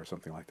 years ago or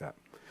something like that.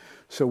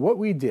 So what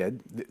we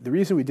did, the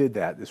reason we did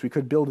that is we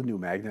could build a new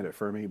magnet at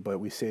Fermi, but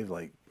we saved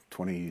like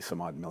 20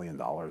 some odd $1 million.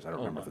 I don't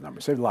remember the number.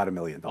 Saved a lot of $1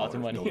 million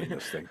building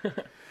this thing.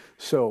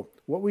 So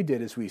what we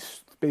did is we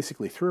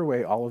basically threw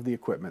away all of the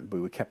equipment, but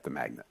we kept the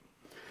magnet.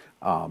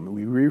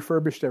 We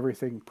refurbished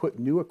everything, put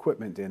new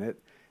equipment in it.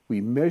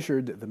 We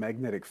measured the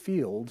magnetic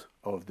field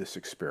of this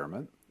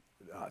experiment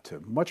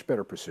to much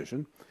better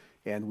precision,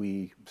 and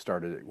we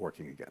started it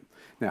working again.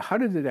 Now, how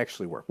did it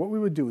actually work? What we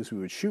would do is we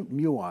would shoot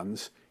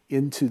muons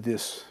into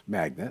this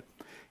magnet,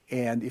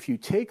 and if you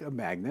take a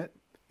magnet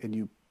and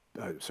you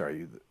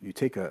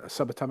take a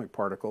subatomic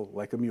particle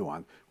like a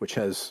muon, which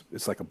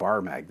it's like a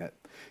bar magnet,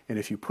 and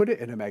if you put it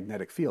in a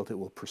magnetic field, it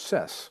will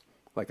precess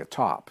like a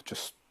top,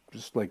 just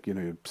like,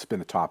 you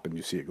spin a top and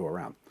you see it go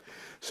around.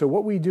 So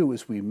what we do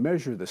is we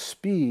measure the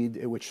speed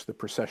at which the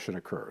precession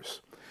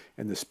occurs.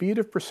 And the speed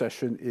of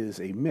precession is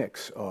a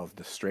mix of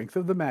the strength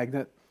of the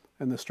magnet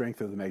and the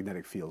strength of the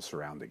magnetic field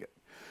surrounding it.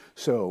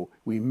 So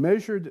we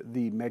measured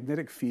the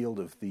magnetic field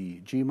of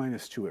the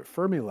G-2 at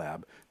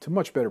Fermilab to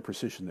much better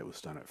precision than was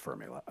done at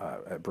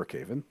at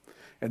Brookhaven.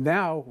 And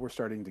now we're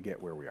starting to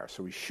get where we are.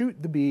 So we shoot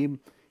the beam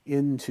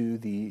into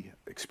the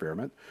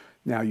experiment.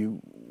 Now you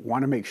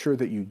want to make sure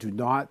that you do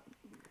not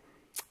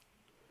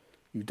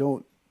you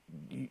don't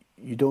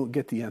you don't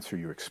get the answer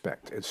you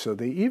expect. And so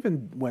they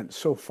even went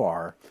so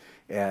far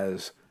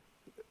as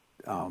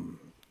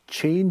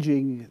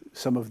changing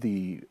some of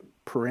the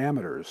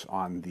parameters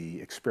on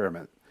the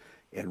experiment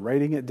and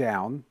writing it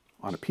down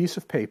on a piece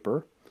of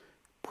paper,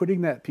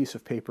 putting that piece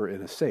of paper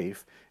in a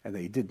safe, and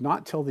they did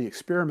not tell the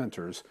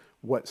experimenters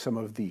what some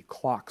of the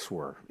clocks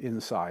were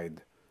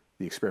inside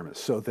the experiment,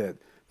 so that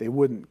they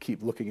wouldn't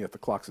keep looking at the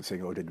clocks and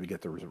saying, oh, did we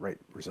get the right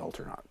result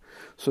or not?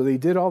 So they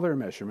did all their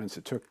measurements.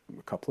 It took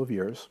a couple of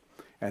years.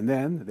 And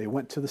then they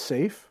went to the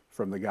safe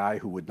from the guy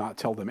who would not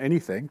tell them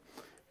anything,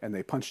 and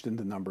they punched in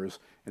the numbers.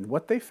 And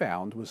what they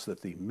found was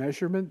that the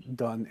measurement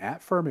done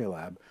at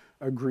Fermilab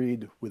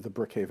agreed with the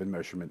Brookhaven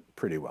measurement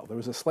pretty well. There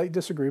was a slight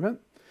disagreement.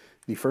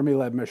 The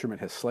Fermilab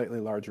measurement has slightly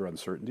larger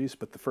uncertainties,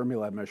 but the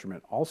Fermilab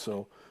measurement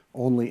also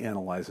only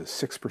analyzes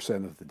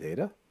 6% of the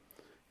data.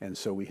 And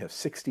so we have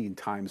 16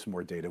 times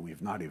more data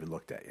we've not even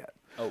looked at yet.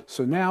 Oh.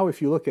 So now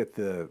if you look at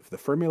the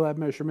Fermilab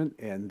measurement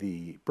and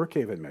the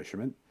Brookhaven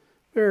measurement,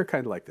 they're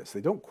kind of like this. They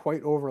don't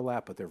quite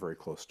overlap, but they're very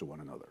close to one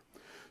another.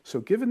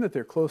 So given that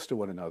they're close to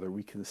one another,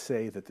 we can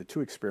say that the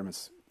two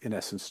experiments, in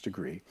essence,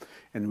 agree.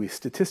 And we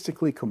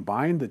statistically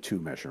combine the two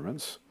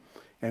measurements,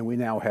 and we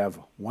now have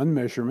one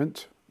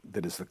measurement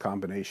that is the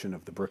combination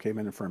of the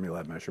Brookhaven and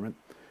Fermilab measurement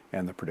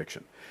and the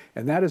prediction.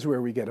 And that is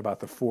where we get about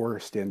the 4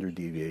 standard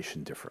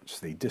deviation difference.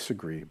 They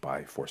disagree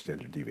by 4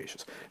 standard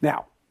deviations.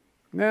 Now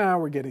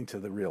we're getting to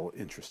the real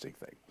interesting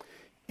thing.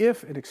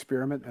 If an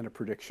experiment and a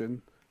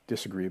prediction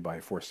disagree by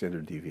 4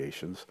 standard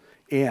deviations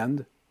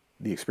and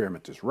the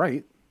experiment is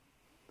right,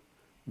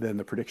 then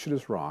the prediction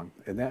is wrong,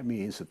 and that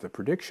means that the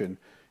prediction,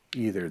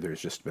 either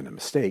there's just been a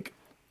mistake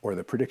or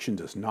the prediction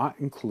does not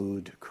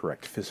include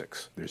correct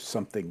physics. There's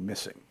something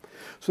missing.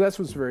 So that's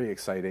what's very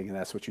exciting, and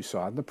that's what you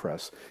saw in the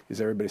press,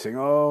 is everybody saying,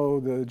 oh,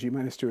 the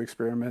G-2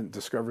 experiment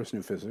discovers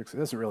new physics. It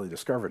hasn't really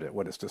discovered it.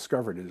 What it's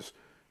discovered is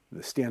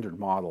the standard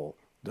model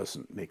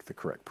doesn't make the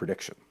correct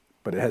prediction,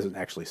 but it hasn't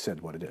actually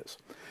said what it is.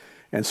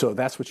 And so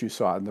that's what you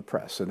saw in the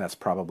press, and that's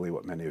probably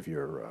what many of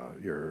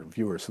your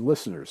viewers and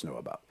listeners know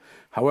about.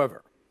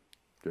 However,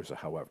 there's a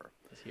however.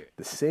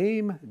 The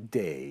same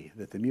day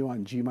that the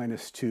muon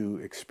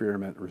G-2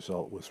 experiment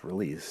result was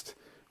released,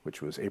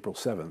 which was April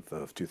 7th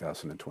of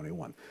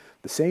 2021,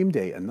 the same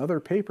day another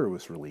paper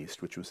was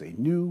released, which was a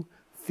new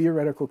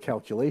theoretical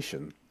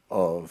calculation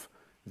of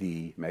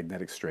the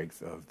magnetic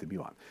strength of the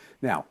muon.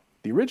 Now,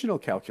 the original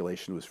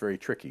calculation was very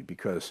tricky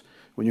because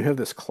when you have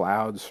this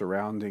cloud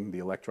surrounding the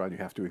electron, you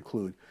have to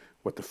include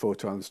what the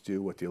photons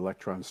do, what the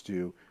electrons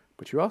do,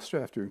 but you also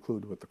have to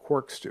include what the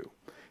quarks do.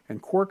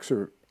 And quarks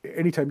are,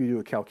 anytime you do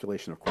a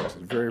calculation of quarks, it's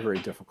very, very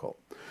difficult.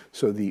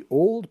 So the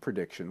old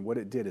prediction, what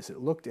it did is it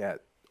looked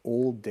at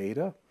old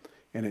data,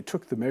 and it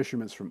took the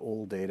measurements from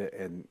old data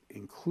and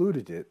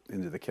included it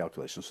into the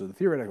calculation. So the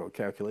theoretical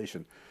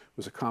calculation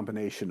was a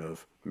combination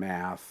of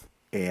math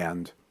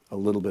and a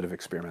little bit of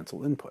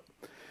experimental input.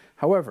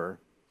 However,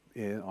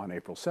 on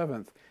April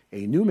 7th,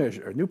 a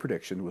new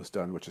prediction was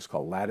done, which is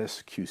called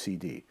lattice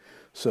QCD.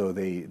 So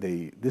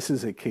this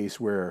is a case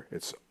where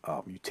it's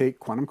you take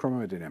quantum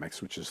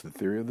chromodynamics, which is the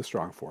theory of the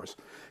strong force,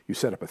 you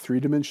set up a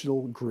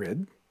 3-dimensional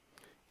grid,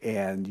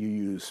 and you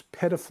use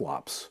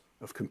petaflops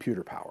of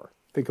computer power.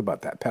 Think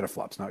about that,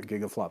 petaflops, not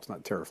gigaflops,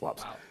 not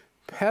teraflops. Wow.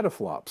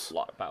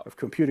 Petaflops of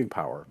computing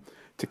power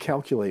to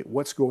calculate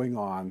what's going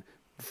on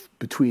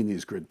between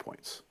these grid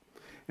points.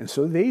 And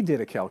so they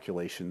did a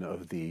calculation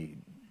of the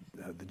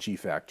G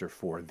factor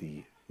for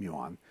the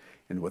muon,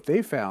 and what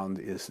they found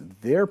is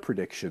their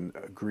prediction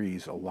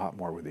agrees a lot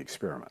more with the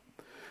experiment.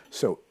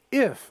 So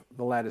if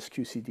the lattice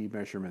QCD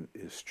measurement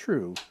is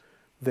true,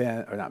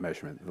 then, or not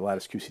measurement, the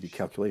lattice QCD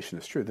calculation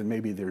is true, then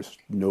maybe there's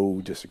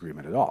no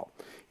disagreement at all.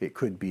 It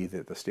could be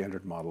that the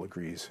standard model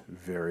agrees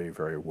very,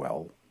 very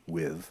well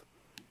with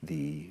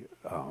the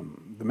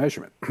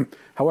measurement.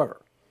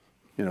 However,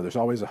 you know, there's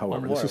always a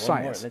however. This is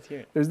science. Let's hear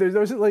it. There's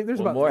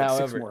about more,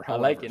 6 more. I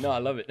like it. No, I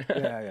love it.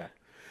 Yeah.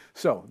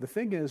 So the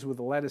thing is, with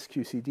the lattice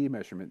QCD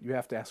measurement, you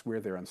have to ask where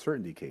their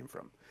uncertainty came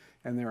from,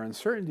 and their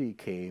uncertainty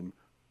came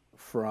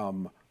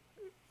from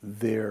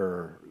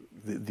the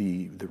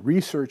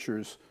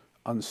researchers'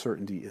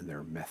 uncertainty in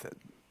their method.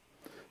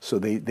 So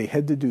they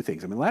had to do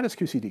things. I mean, lattice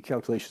QCD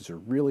calculations are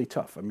really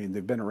tough. I mean,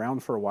 they've been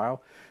around for a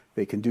while.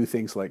 They can do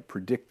things like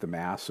predict the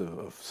mass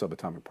of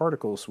subatomic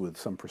particles with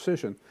some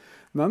precision.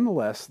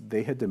 Nonetheless,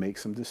 they had to make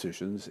some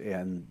decisions,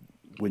 and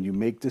when you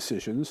make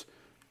decisions,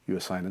 you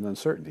assign an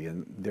uncertainty,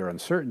 and their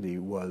uncertainty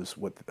was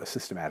a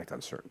systematic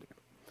uncertainty.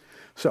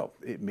 So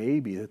it may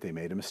be that they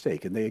made a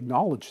mistake, and they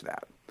acknowledge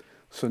that.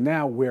 So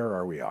now where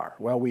are we?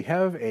 Well, we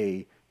have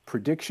a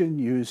prediction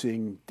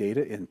using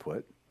data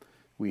input,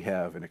 we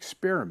have an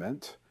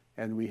experiment,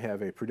 and we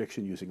have a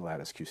prediction using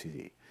lattice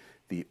QCD.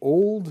 The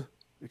old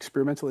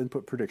experimental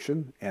input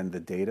prediction and the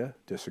data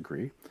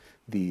disagree.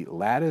 The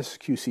lattice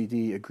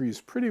QCD agrees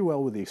pretty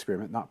well with the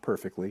experiment, not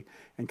perfectly,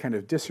 and kind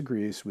of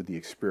disagrees with the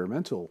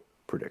experimental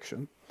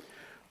prediction.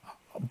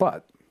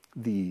 But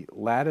the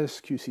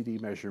lattice QCD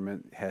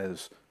measurement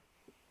has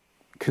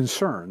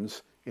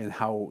concerns in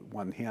how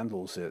one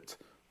handles it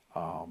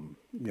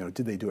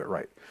Did they do it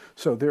right?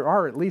 So there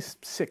are at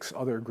least 6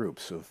 other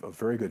groups of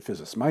very good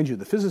physicists. Mind you,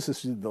 the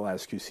physicists who did the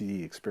lattice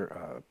QCD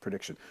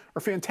prediction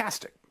are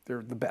fantastic.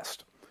 They're the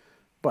best.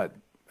 But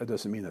that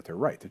doesn't mean that they're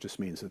right. It just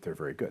means that they're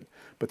very good.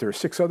 But there are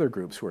 6 other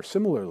groups who are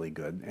similarly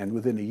good, and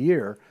within a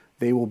year,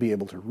 they will be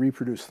able to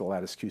reproduce the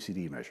lattice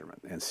QCD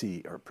measurement and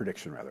see, or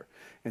prediction rather,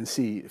 and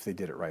see if they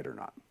did it right or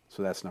not.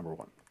 So that's number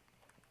 1.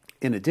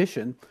 In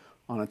addition,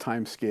 on a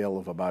time scale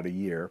of about a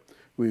year,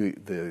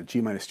 the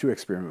G-2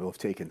 experiment will have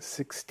taken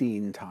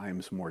 16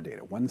 times more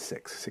data,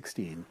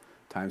 16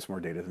 times more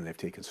data than they've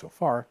taken so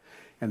far,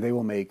 and they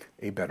will make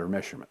a better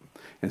measurement.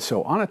 And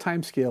so on a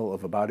time scale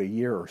of about a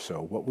year or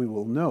so, what we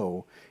will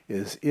know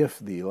is if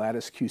the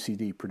lattice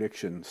QCD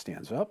prediction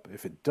stands up.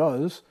 If it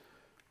does,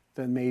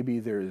 then maybe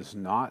there is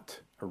not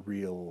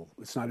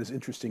it's not as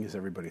interesting as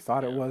everybody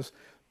thought it was.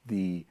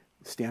 The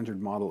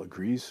standard model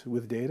agrees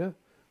with data.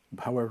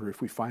 However,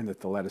 if we find that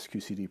the lattice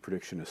QCD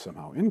prediction is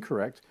somehow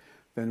incorrect,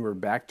 then we're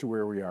back to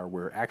where we are,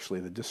 where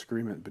actually the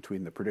disagreement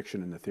between the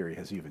prediction and the theory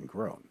has even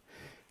grown.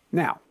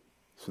 Now,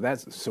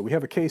 so we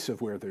have a case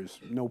of where there's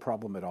no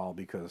problem at all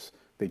because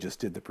they just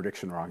did the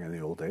prediction wrong in the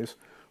old days,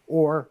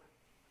 or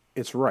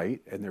it's right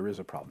and there is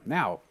a problem.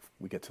 Now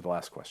we get to the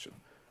last question.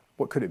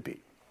 What could it be?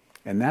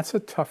 And that's a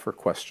tougher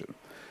question.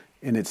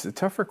 And it's a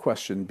tougher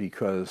question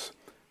because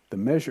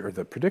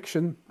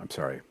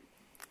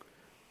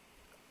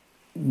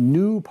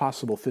new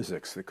possible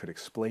physics that could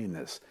explain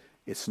this,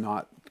 it's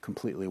not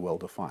completely well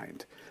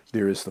defined.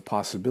 There is the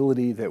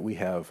possibility that we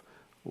have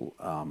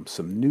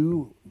some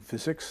new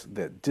physics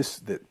that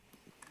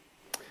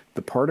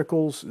the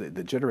particles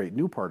that generate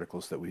new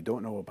particles that we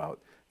don't know about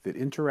that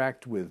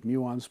interact with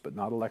muons but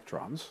not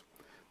electrons.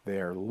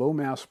 They are low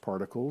mass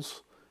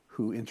particles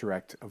who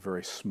interact a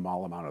very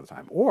small amount of the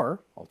time. Or,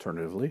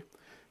 alternatively,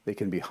 they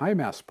can be high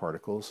mass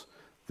particles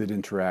that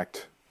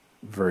interact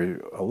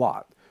a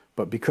lot.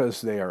 But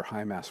because they are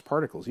high mass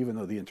particles, even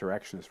though the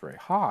interaction is very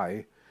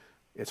high,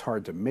 it's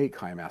hard to make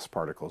high mass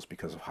particles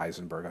because of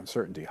Heisenberg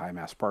uncertainty. High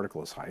mass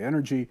particle is high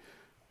energy.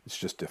 It's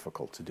just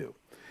difficult to do.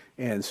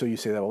 And so you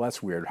say, well,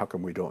 that's weird. How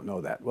come we don't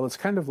know that? Well, it's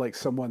kind of like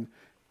someone,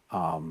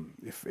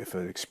 if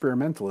an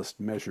experimentalist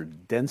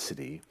measured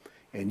density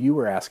and you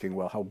were asking,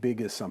 well, how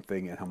big is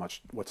something and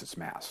what's its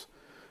mass?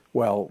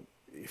 Well,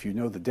 if you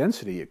know the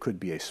density, it could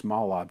be a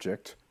small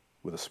object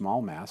with a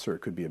small mass, or it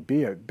could be a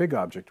big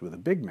object with a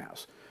big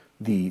mass.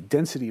 The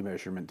density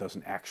measurement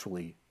doesn't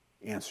actually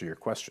answer your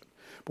question.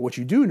 But what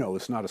you do know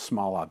is not a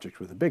small object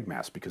with a big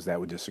mass, because that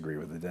would disagree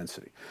with the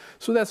density.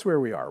 So that's where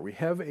we are. We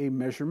have a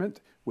measurement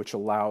which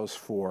allows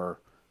for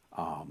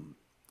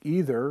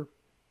either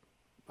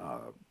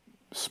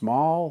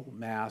small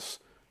mass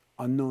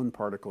unknown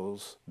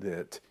particles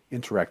that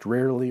interact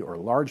rarely, or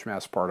large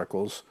mass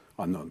particles,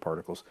 unknown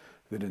particles,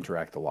 that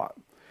interact a lot.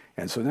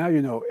 And so now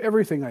you know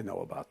everything I know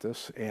about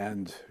this,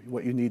 and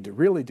what you need to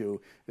really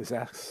do is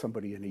ask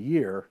somebody in a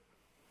year,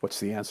 what's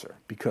the answer?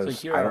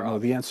 Because I don't know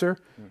the answer.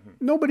 Mm-hmm.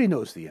 Nobody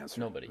knows the answer.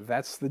 Nobody.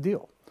 That's the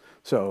deal.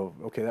 So,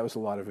 okay, that was a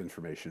lot of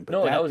information. But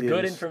no, that was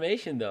good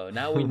information, though.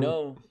 Now we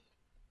know.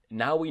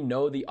 Now we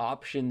know the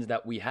options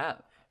that we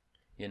have.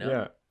 You know.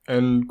 Yeah.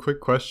 And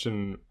quick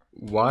question: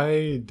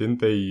 why didn't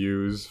they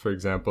use, for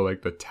example,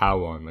 like the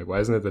tauon? Like, why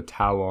isn't it the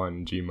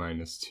tauon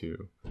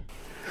G-2?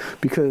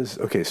 Because,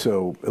 okay,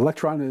 so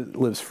electron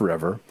lives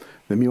forever.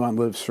 The muon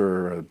lives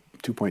for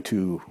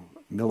 2.2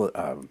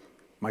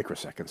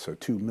 microseconds, so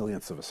 2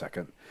 millionths of a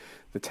second.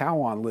 The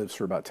tauon lives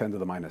for about 10 to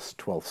the minus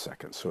 12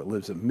 seconds, so it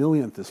lives a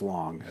millionth as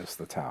long as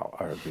the tau,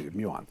 or the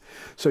muon.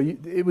 So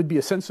it would be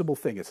a sensible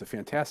thing. It's a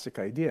fantastic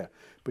idea,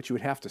 but you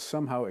would have to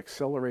somehow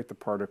accelerate the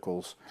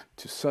particles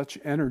to such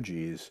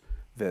energies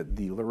that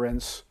the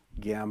Lorentz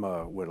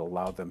gamma would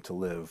allow them to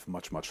live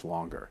much, much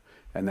longer.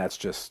 And that's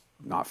just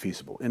not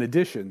feasible. In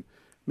addition,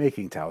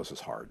 making taus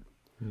is hard.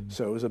 Mm-hmm.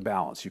 So it was a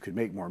balance. You could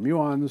make more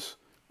muons,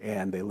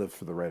 and they live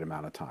for the right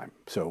amount of time.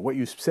 So what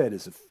you said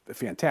is a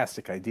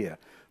fantastic idea,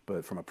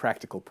 but from a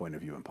practical point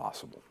of view,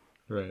 impossible.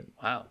 Right.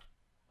 Wow.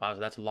 So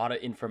that's a lot of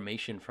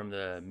information from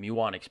the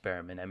muon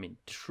experiment. I mean,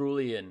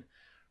 truly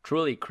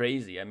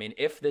crazy. I mean,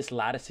 if this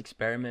lattice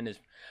experiment is,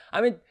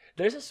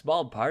 there's a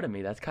small part of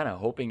me that's kind of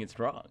hoping it's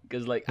wrong,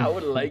 because like I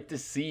would like to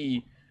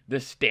see the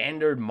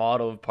standard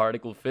model of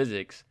particle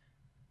physics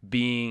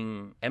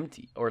being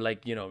empty, or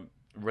like, you know,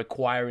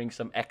 requiring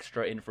some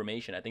extra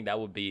information. I think that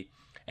would be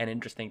an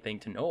interesting thing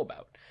to know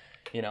about.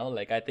 You know,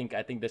 like I think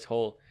this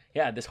whole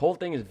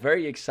thing is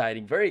very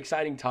exciting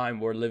time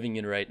we're living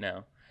in right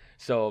now.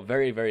 So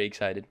very, very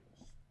excited.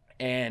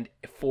 And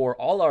for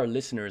all our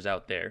listeners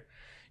out there,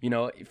 you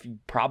know, if you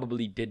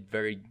probably did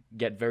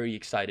get very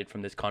excited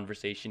from this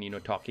conversation, you know,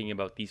 talking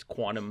about these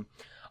quantum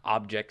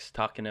objects,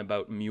 talking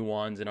about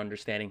muons and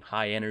understanding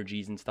high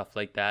energies and stuff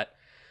like that.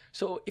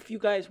 So if you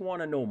guys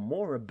want to know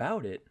more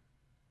about it,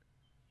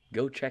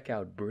 go check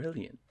out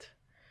Brilliant.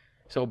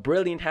 So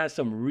Brilliant has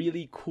some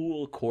really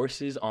cool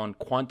courses on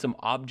quantum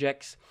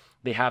objects.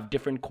 They have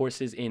different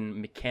courses in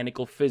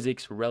mechanical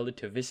physics,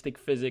 relativistic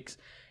physics,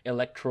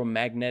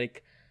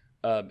 electromagnetic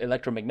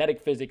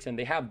electromagnetic physics, and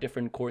they have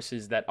different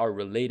courses that are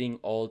relating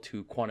all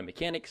to quantum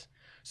mechanics.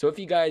 So if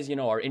you guys,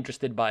 are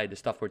interested by the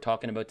stuff we're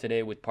talking about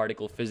today with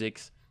particle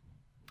physics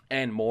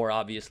and more,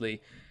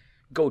 obviously,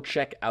 go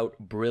check out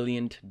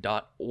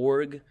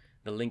brilliant.org.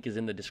 The link is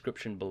in the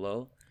description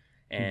below.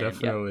 And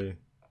definitely.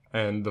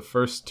 And the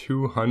first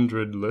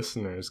 200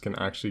 listeners can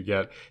actually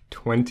get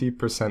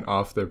 20%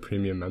 off their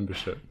premium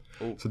membership.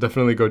 Ooh. So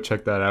definitely go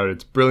check that out.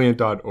 It's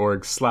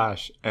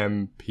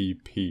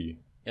brilliant.org/MPP.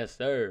 Yes,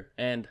 sir.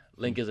 And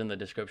link is in the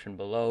description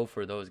below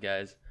for those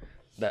guys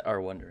that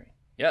are wondering.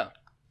 Yeah.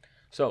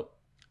 So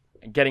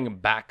getting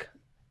back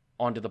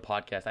onto the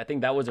podcast, I think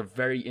that was a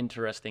very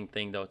interesting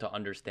thing, though, to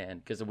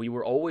understand, because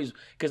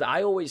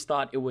I always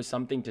thought it was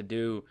something to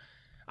do.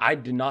 I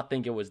did not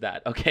think it was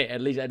that. Okay, at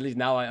least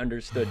now I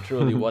understood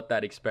truly what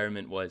that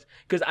experiment was,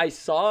 because I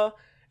saw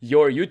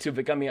your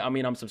YouTube.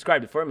 I'm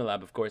subscribed to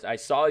Fermilab, of course. I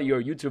saw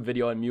your YouTube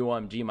video on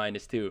mu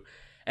G-2,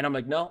 and I'm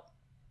like, no,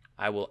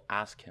 I will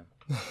ask him.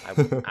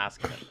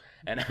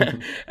 And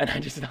I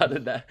just thought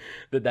that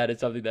is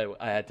something that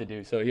I had to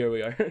do. So here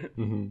we are.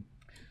 Mm-hmm.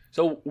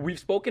 So we've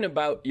spoken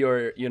about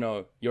your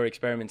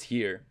experiments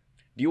here.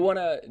 Do you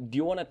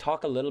wanna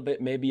talk a little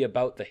bit maybe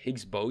about the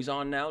Higgs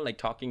boson now, like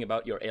talking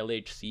about your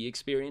LHC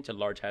experience, a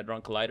Large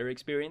Hadron Collider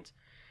experience?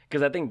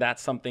 Because I think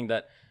that's something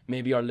that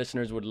maybe our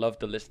listeners would love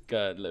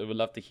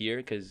to hear,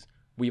 because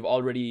we've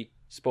already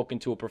spoken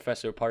to a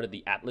professor, part of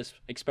the ATLAS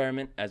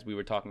experiment, as we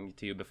were talking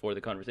to you before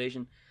the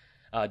conversation,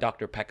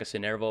 Dr. Pekka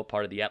Sinervo,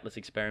 part of the ATLAS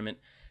experiment.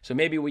 So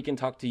maybe we can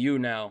talk to you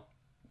now,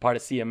 part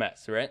of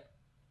CMS, right?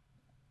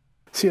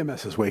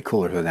 CMS is way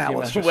cooler than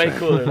ATLAS. Way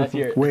cooler. Let's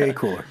hear it. Way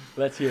cooler.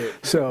 Let's hear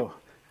it. So,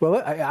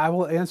 well, I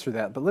will answer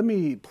that, but let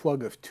me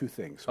plug two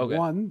things. Okay.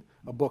 One,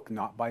 a book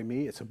not by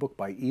me. It's a book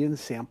by Ian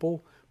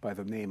Sample by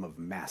the name of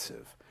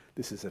Massive.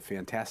 This is a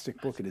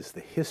fantastic book. It is the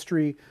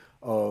history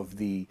of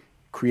the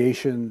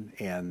creation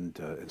and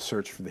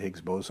search for the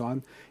Higgs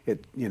boson.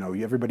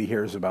 Everybody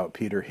hears about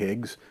Peter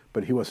Higgs,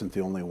 but he wasn't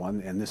the only one.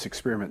 And this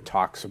experiment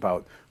talks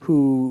about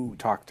who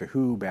talked to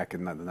who back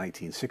in the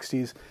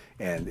 1960s.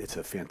 And it's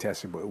a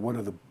fantastic book, one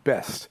of the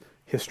best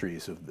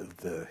histories of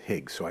the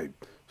Higgs. So I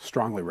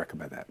strongly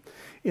recommend that.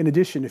 In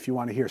addition, if you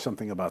want to hear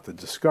something about the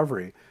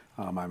discovery,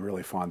 I'm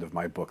really fond of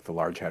my book, The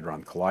Large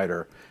Hadron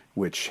Collider,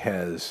 which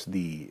has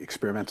the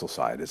experimental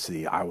side. It's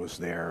the I was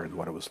there and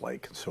what it was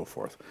like and so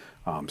forth.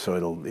 So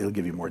it'll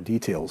give you more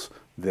details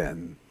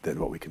than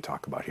what we can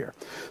talk about here.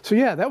 So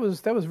yeah, that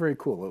was very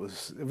cool. It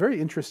was a very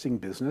interesting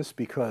business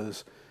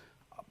because,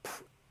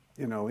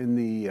 in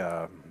the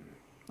I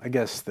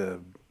guess the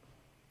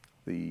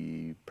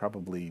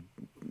probably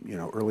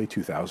early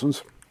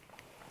 2000s,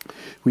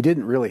 we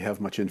didn't really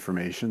have much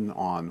information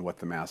on what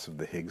the mass of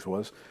the Higgs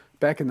was.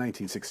 Back in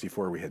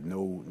 1964, we had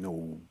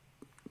no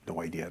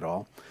idea at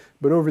all.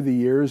 But over the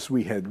years,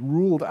 we had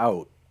ruled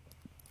out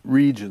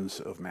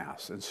regions of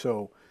mass. And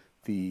so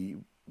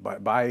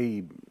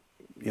by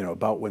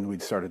about when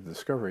we'd started the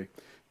discovery,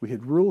 we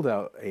had ruled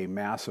out a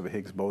mass of a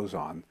Higgs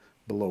boson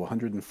below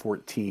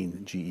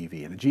 114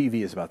 GeV. And a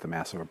GeV is about the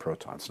mass of a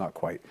proton. It's not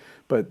quite,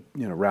 but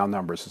round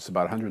numbers, it's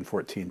about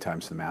 114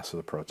 times the mass of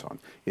the proton.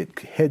 It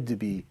had to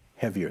be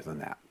heavier than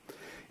that.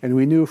 And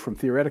we knew from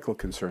theoretical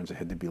concerns it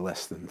had to be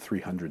less than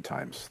 300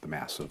 times the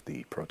mass of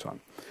the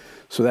proton.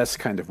 So that's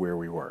kind of where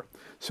we were.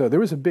 So there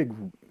was a big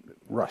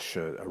rush,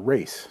 a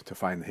race to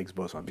find the Higgs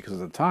boson, because at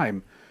the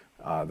time,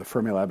 the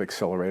Fermilab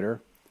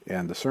accelerator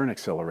and the CERN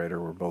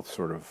accelerator were both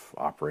sort of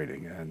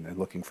operating and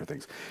looking for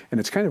things. And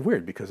it's kind of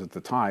weird because at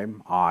the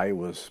time, I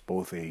was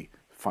both a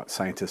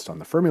scientist on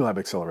the Fermilab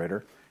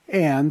accelerator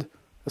and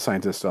a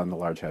scientist on the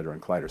Large Hadron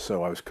Collider.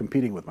 So I was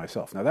competing with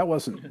myself. Now, that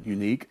wasn't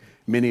unique.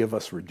 Many of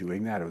us were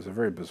doing that. It was a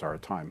very bizarre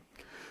time.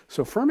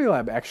 So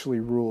Fermilab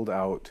actually ruled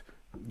out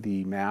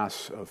the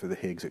mass of the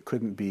Higgs. It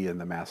couldn't be in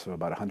the mass of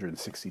about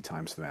 160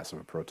 times the mass of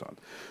a proton.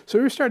 So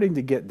we were starting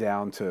to get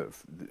down to,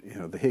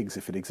 the Higgs,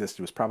 if it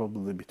existed, was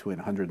probably between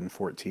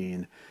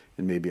 114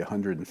 and maybe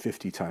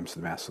 150 times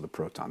the mass of the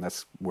proton.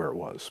 That's where it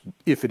was,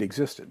 if it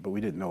existed, but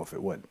we didn't know if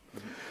it would.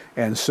 Mm-hmm.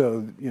 And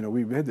so,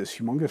 we had this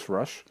humongous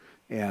rush,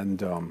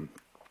 and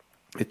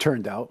it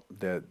turned out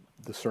that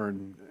the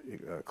CERN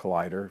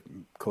collider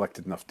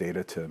collected enough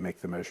data to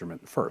make the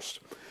measurement first.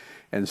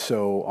 And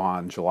so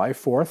on July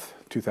 4th,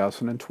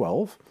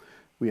 2012,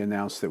 we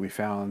announced that we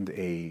found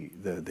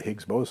the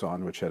Higgs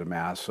boson, which had a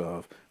mass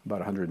of about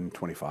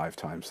 125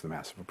 times the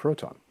mass of a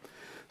proton.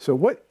 So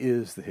what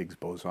is the Higgs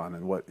boson,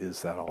 and what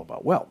is that all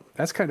about? Well,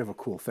 that's kind of a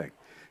cool thing,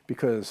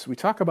 because we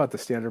talk about the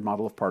standard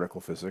model of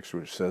particle physics,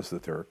 which says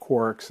that there are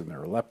quarks and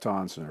there are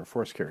leptons and there are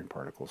force-carrying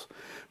particles.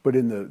 But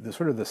in the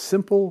sort of the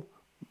simple,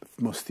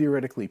 most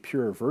theoretically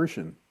pure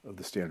version of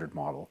the standard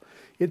model,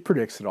 it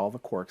predicts that all the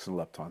quarks and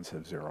leptons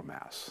have zero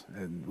mass.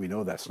 And we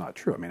know that's not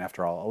true. I mean,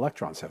 after all,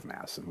 electrons have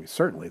mass, and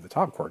the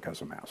top quark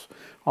has a mass.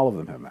 All of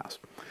them have mass.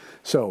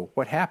 So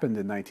what happened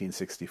in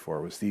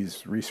 1964 was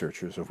these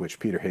researchers, of which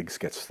Peter Higgs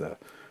gets the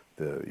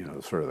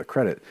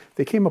credit,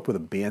 they came up with a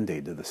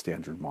band-aid to the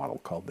standard model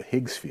called the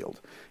Higgs field.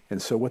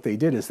 And so what they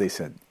did is they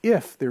said,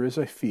 if there is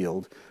a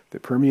field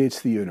that permeates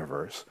the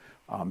universe,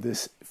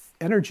 this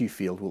energy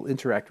field will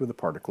interact with the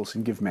particles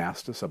and give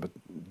mass to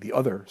the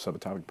other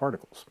subatomic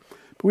particles.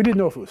 But we didn't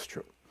know if it was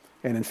true.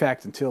 And in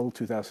fact, until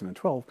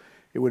 2012,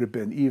 it would have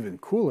been even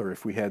cooler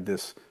if we had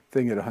this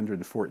thing at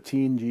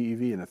 114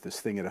 GeV and if this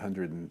thing at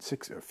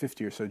 106 or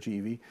 50 or so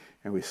GeV,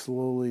 and we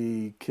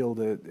slowly killed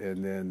it,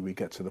 and then we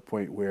get to the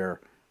point where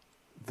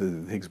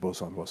the Higgs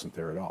boson wasn't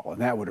there at all. And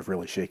that would have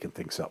really shaken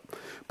things up.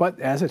 But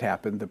as it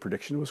happened, the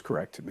prediction was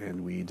correct,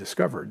 and we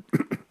discovered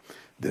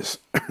this,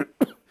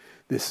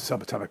 this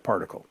subatomic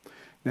particle.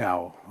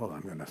 Now, hold on,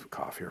 I'm going to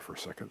cough here for a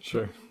second.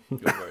 Sure.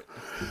 Go for it.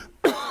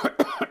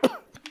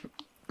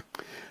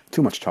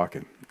 Too much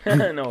talking.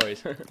 No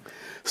worries.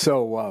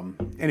 So,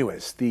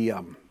 anyways, the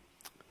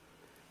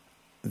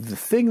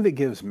thing that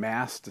gives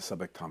mass to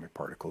subatomic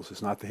particles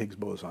is not the Higgs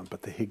boson,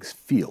 but the Higgs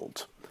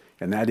field.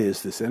 And that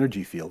is this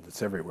energy field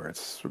that's everywhere.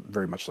 It's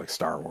very much like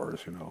Star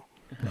Wars, you know.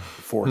 The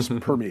force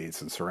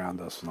permeates and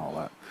surrounds us and all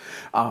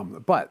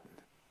that. But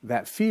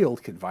that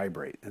field can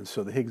vibrate. And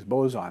so the Higgs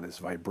boson is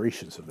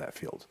vibrations of that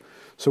field.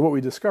 So what we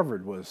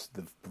discovered was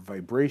the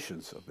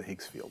vibrations of the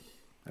Higgs field.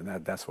 And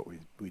that's what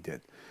we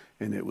did.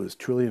 And it was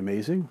truly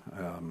amazing.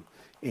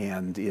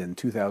 And in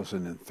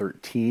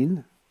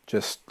 2013,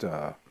 just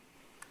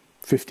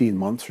 15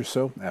 months or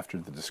so after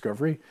the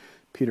discovery,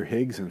 Peter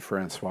Higgs and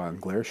Francois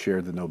Englert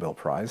shared the Nobel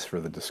Prize for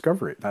the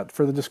discovery, not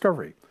for the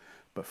discovery,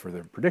 but for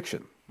the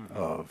prediction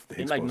of the Higgs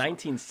boson. In like boson.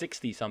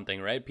 1960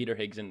 something, right? Peter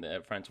Higgs and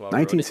Francois.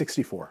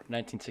 1964.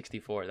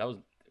 1964. That was,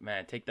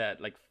 man, take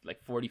that like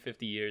 40,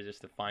 50 years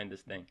just to find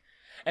this thing.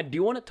 And do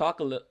you want to talk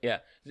a little? Yeah.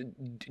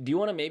 Do you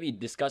want to maybe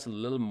discuss a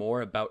little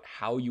more about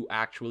how you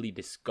actually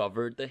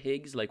discovered the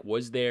Higgs? Like,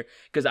 was there?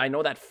 Because I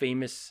know that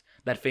famous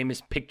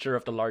picture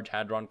of the Large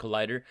Hadron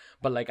Collider,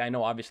 but like I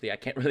know obviously I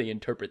can't really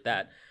interpret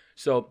that.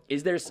 So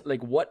is there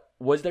like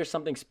was there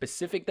something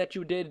specific that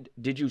you did?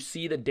 Did you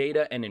see the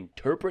data and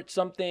interpret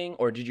something,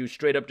 or did you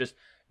straight up just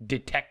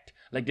detect?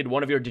 Like, did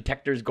one of your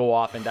detectors go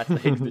off and that's the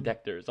Higgs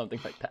detector or something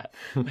like that?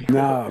 Like,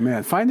 no,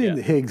 man, finding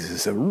the Higgs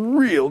is a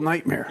real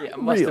nightmare. Yeah, it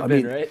must have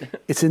been, right?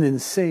 It's an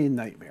insane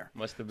nightmare.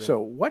 Must have been.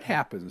 So what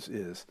happens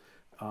is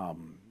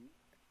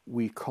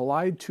we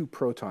collide two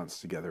protons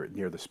together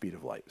near the speed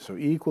of light. So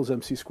E equals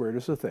mc squared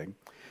is the thing.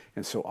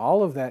 And so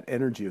all of that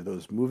energy of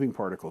those moving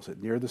particles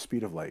at near the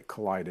speed of light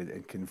collided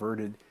and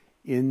converted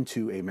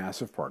into a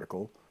massive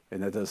particle.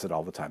 And that does it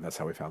all the time. That's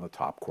how we found the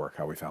top quark,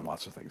 how we found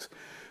lots of things.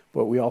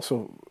 But we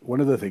also,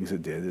 one of the things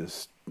it did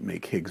is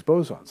make Higgs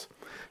bosons.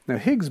 Now,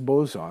 Higgs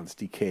bosons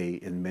decay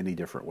in many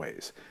different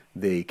ways.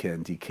 They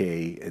can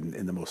decay,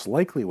 in the most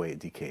likely way it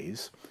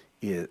decays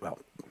is, well,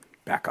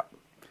 back up.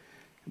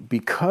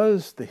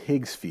 Because the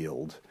Higgs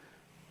field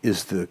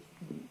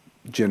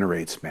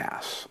generates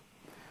mass,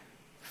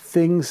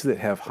 things that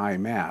have high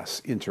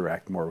mass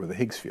interact more with the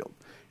Higgs field.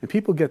 And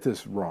people get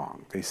this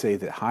wrong. They say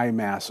that high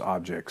mass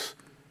objects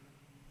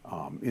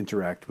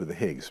interact with the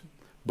Higgs,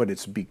 but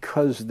it's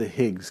because the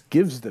Higgs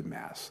gives them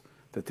mass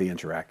that they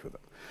interact with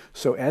them.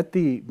 So at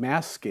the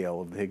mass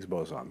scale of the Higgs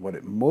boson, what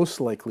it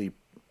most likely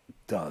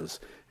does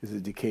is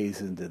it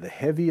decays into the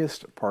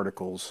heaviest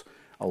particles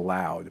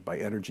allowed by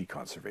energy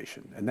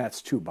conservation, and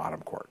that's two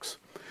bottom quarks.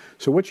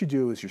 So what you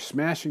do is you're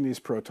smashing these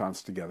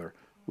protons together,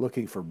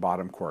 looking for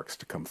bottom quarks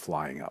to come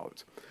flying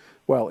out.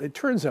 Well, it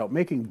turns out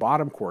making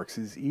bottom quarks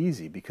is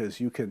easy because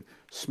you can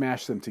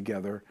smash them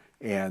together,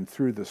 and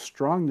through the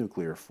strong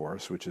nuclear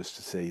force, which is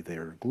to say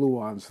they're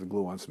gluons, the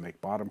gluons make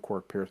bottom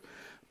quark pairs.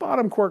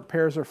 Bottom quark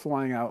pairs are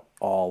flying out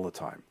all the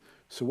time.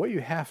 So what you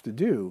have to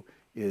do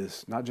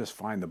is not just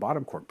find the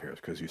bottom quark pairs,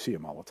 because you see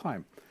them all the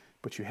time,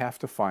 but you have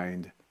to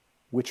find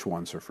which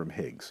ones are from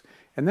Higgs.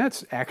 And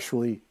that's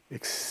actually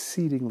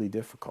exceedingly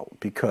difficult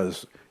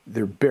because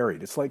they're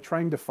buried. It's like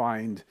trying to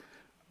find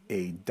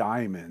a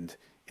diamond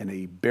in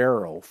a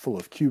barrel full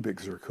of cubic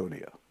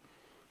zirconia.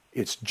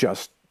 It's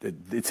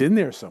in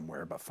there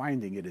somewhere, but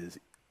finding it is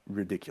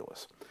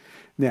ridiculous.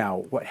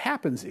 Now, what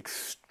happens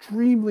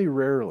extremely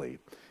rarely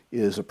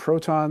is a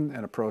proton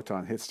and a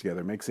proton hits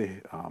together, makes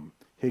a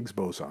Higgs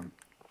boson.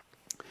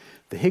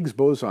 The Higgs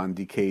boson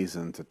decays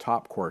into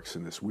top quarks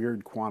in this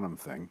weird quantum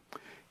thing,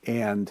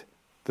 and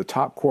the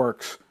top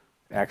quarks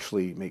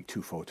actually make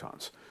two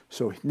photons.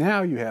 So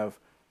now you have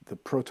the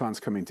protons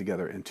coming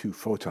together and two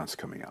photons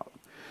coming out.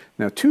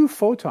 Now, two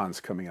photons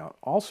coming out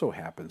also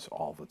happens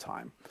all the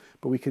time,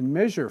 but we can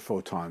measure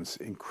photons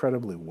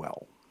incredibly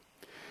well.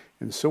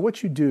 And so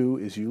what you do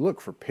is you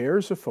look for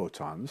pairs of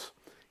photons,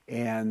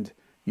 and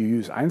you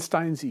use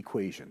Einstein's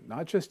equation,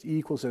 not just E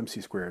equals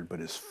mc squared, but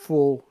his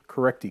full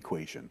correct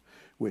equation,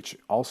 which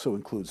also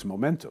includes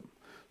momentum.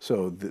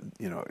 So,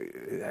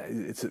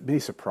 it may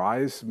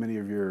surprise many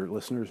of your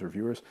listeners or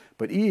viewers,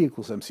 but E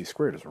equals mc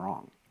squared is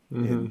wrong.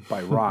 Mm-hmm. And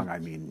by wrong, I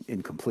mean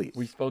incomplete.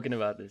 We've spoken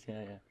about this,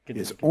 yeah.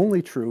 It's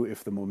only true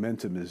if the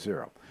momentum is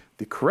zero.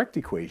 The correct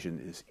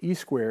equation is E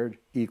squared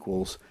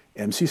equals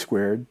mc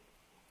squared,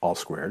 all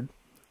squared,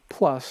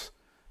 plus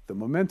the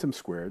momentum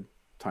squared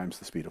times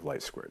the speed of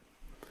light squared.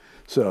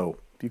 So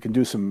you can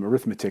do some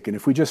arithmetic, and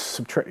if we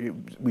just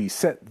we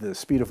set the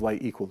speed of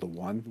light equal to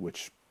 1,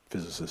 which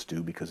physicists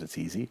do because it's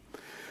easy.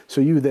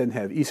 So you then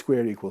have E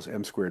squared equals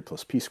m squared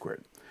plus p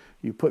squared.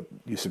 You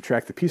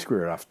subtract the p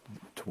squared off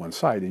to one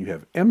side, and you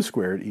have m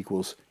squared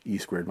equals E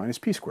squared minus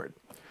p squared.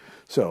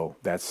 So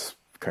that's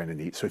kind of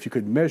neat. So if you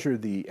could measure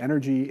the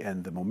energy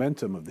and the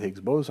momentum of the Higgs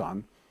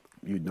boson,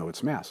 you'd know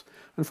its mass.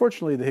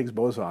 Unfortunately, the Higgs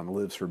boson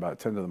lives for about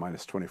 10 to the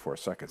minus 24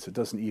 seconds. It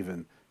doesn't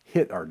even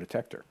hit our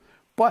detector.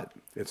 But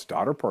its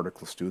daughter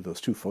particles do,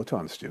 those two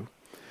photons do.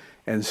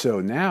 And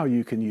so now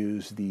you can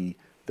use the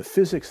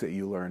physics that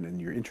you learned in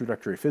your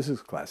introductory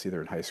physics class,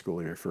 either in high school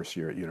or your first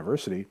year at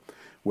university,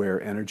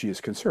 where energy is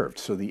conserved.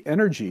 So the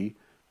energy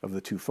of the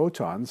two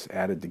photons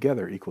added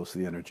together equals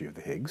the energy of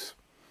the Higgs.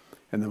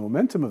 And the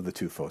momentum of the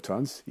two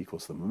photons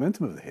equals the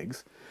momentum of the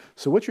Higgs.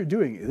 So what you're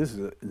doing, this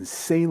is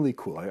insanely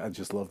cool. I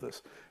just love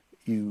this.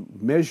 You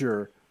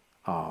measure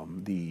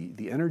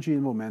the energy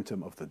and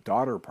momentum of the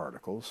daughter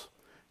particles.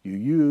 You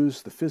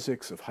use the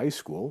physics of high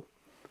school.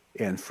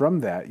 And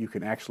from that, you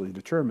can actually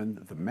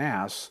determine the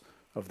mass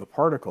of the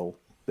particle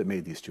that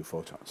made these two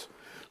photons.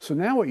 So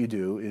now what you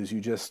do is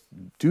you just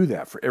do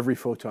that for every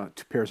photon,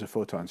 two pairs of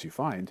photons you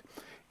find,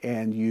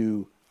 and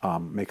you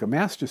make a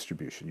mass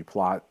distribution. You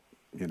plot,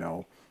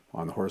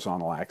 on the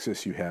horizontal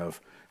axis, you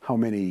have how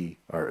many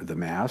are the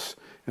mass,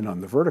 and on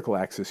the vertical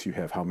axis, you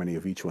have how many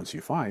of each ones you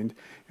find.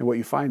 And what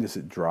you find is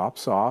it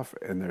drops off,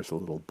 and there's a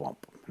little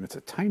bump, and it's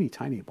a tiny,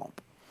 tiny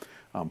bump.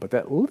 But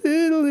that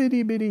little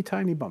itty bitty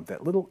tiny bump,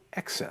 that little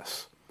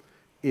excess,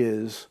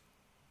 is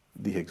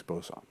the Higgs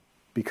boson.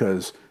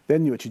 Because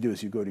then what you do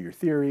is you go to your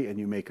theory and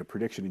you make a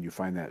prediction and you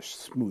find that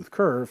smooth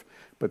curve,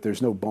 but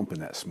there's no bump in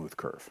that smooth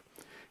curve.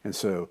 And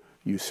so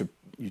you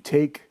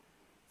take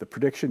the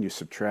prediction, you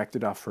subtract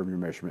it off from your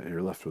measurement, and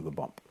you're left with a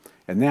bump.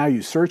 And now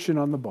you search in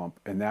on the bump,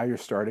 and now you're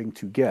starting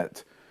to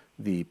get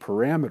the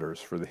parameters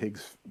for the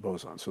Higgs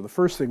boson. So the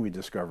first thing we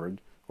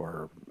discovered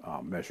or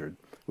measured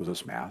was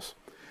its mass.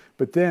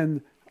 But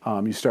then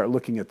you start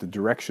looking at the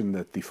direction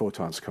that the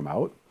photons come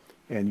out,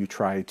 and you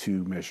try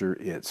to measure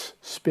its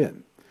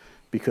spin.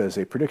 Because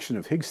a prediction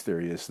of Higgs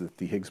theory is that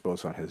the Higgs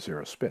boson has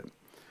zero spin.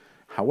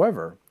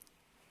 However,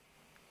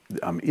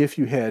 if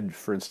you had,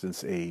 for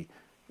instance, a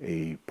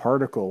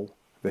particle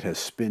that has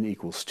spin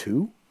equals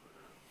 2,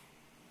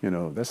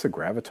 that's the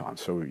graviton.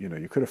 So,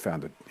 you could have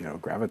found a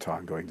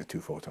graviton going to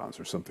 2 photons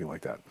or something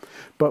like that.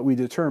 But we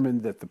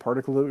determined that the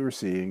particle that we were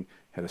seeing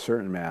had a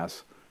certain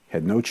mass,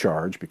 had no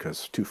charge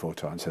because 2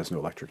 photons has no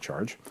electric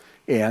charge,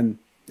 and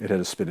it had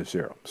a spin of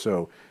 0.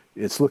 So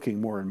it's looking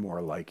more and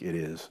more like it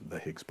is the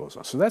Higgs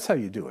boson. So that's how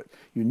you do it.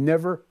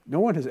 No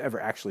one has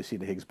ever actually seen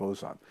the Higgs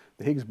boson.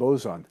 The Higgs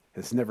boson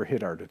has never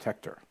hit our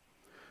detector.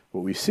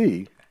 What we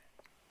see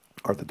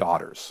are the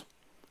daughters.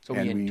 So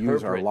and we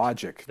use our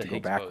logic to go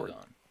backward.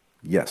 Boson.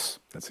 Yes,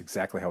 that's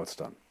exactly how it's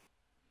done.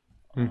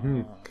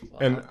 Mm-hmm.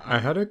 And I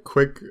had a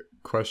quick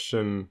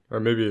question,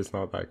 or maybe it's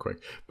not that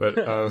quick, but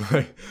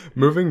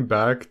moving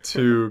back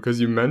to,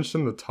 because you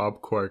mentioned the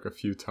top quark a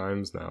few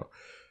times now.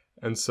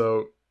 And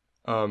so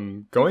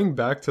going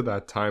back to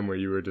that time where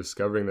you were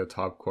discovering the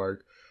top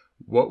quark,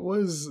 what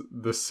was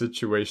the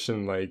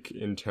situation like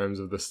in terms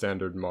of the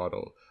standard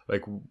model?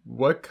 Like,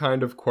 what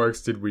kind of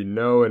quarks did we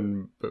know,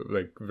 and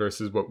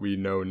versus what we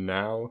know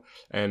now?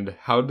 And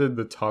how did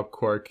the top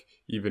quark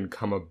even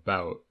come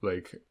about?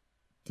 Like,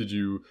 did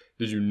you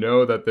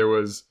know that there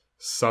was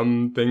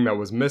something that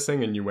was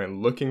missing and you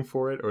went looking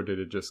for it, or did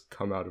it just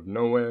come out of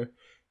nowhere?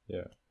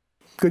 Yeah.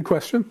 Good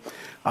question.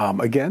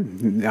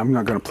 Again, I'm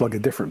not going to plug a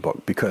different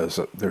book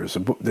because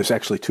there's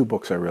actually 2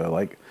 books I really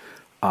like.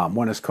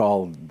 One is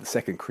called The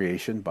Second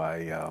Creation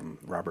by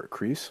Robert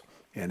Crease,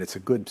 and it's a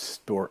good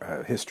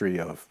history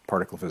of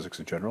particle physics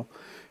in general.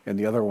 And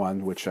the other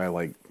one, which I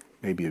like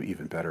maybe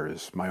even better,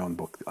 is my own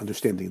book,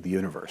 Understanding the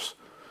Universe.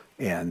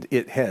 And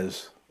it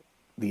has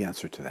the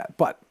answer to that.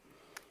 But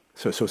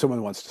so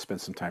someone wants to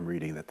spend some time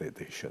reading that,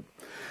 they should.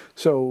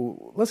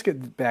 So let's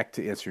get back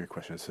to answer your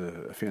question. It's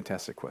a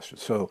fantastic question.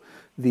 So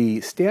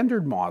the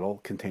standard model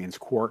contains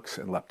quarks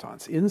and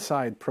leptons.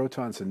 Inside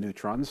protons and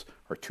neutrons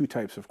are 2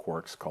 types of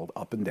quarks called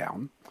up and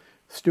down.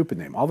 Stupid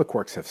name. All the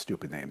quarks have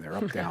stupid name. They're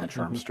up, down,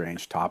 charm,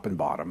 strange, top and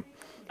bottom.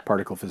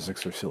 Particle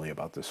physics are silly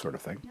about this sort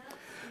of thing.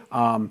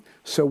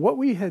 So what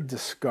we had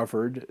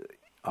discovered,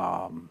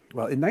 in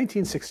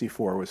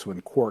 1964 was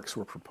when quarks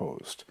were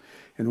proposed.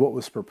 And what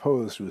was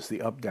proposed was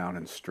the up, down,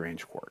 and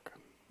strange quark.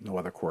 No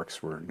other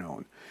quarks were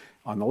known.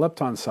 On the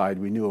lepton side,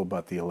 we knew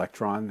about the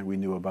electron, and we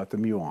knew about the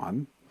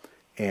muon,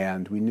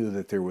 and we knew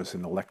that there was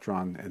an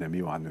electron and a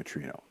muon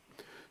neutrino.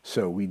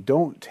 So we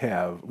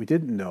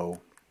didn't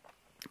know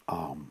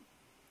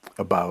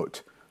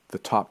about the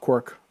top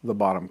quark, the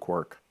bottom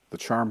quark, the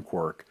charm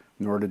quark,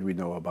 nor did we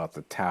know about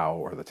the tau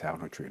or the tau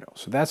neutrino.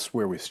 So that's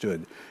where we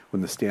stood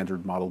when the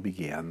standard model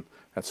began.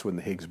 That's when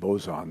the Higgs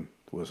boson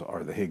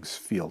or the Higgs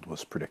field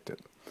was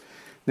predicted.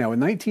 Now in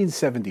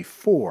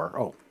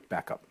 1974,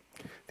 back up.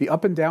 The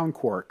up and down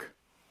quark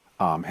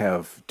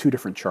have 2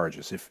 different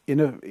charges. If in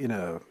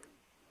a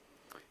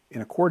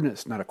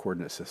coordinate, not a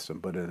coordinate system,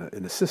 but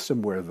in a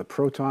system where the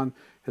proton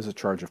has a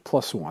charge of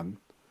 +1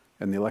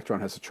 and the electron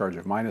has a charge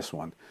of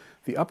 -1,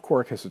 The up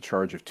quark has a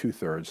charge of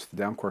 2/3, the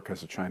down quark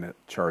has a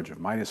charge of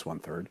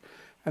 -1/3,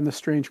 and the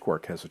strange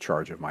quark has a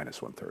charge of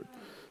 -1/3.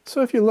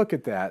 So if you look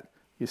at that,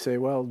 you say,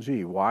 well,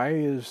 gee, why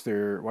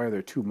are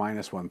there two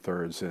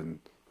 -1/3s and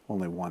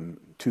only one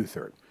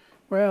 2/3?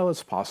 Well,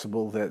 it's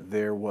possible that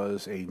there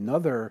was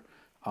another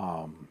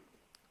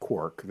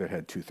quark that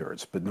had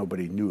 2/3, but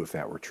nobody knew if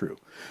that were true.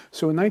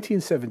 So in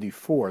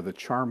 1974, the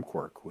charm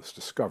quark was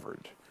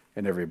discovered,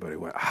 and everybody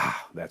went,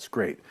 that's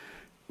great,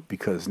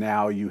 because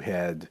now you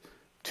had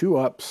two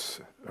ups,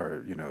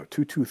 or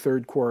two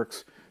 2/3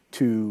 quarks,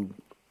 two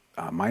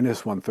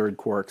 -1/3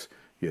 quarks,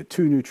 you had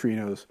two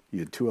neutrinos, you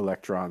had two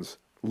electrons.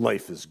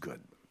 Life is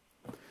good.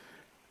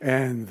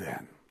 And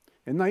then,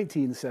 in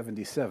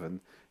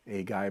 1977,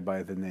 a guy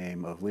by the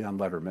name of Leon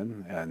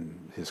Lederman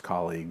and his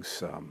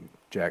colleagues,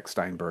 Jack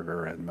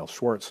Steinberger and Mel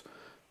Schwartz,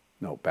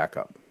 no, back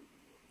up.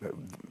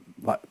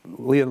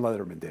 Leon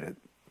Lederman did it.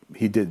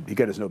 He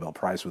got his Nobel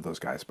Prize with those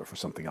guys, but for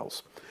something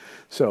else.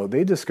 So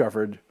they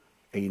discovered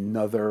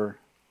another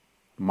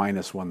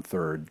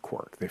 -1/3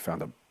 quark. They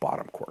found a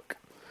bottom quark.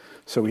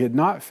 So we had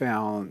not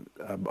found,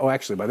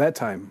 actually by that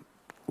time,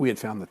 we had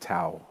found the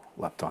tau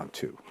lepton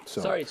too.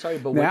 So sorry,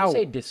 but when you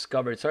say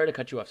discovered, sorry to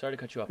cut you off,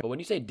 but when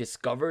you say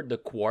discovered the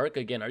quark,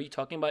 again, are you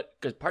talking about,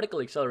 because particle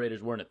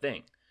accelerators weren't a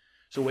thing.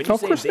 So when you say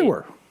of course they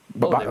were.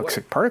 But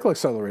particle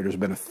accelerators have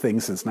been a thing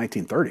since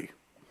 1930.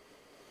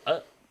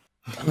 Oh,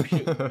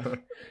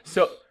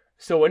 shoot.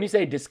 So when you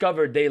say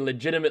discovered, they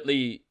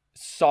legitimately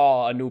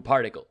saw a new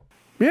particle.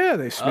 Yeah,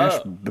 they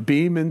smashed the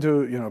beam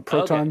into,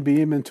 proton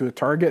beam into a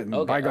target,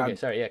 and by God,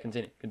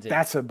 continue.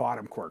 That's a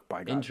bottom quark,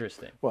 by God.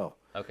 Interesting. Well,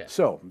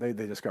 so they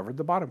discovered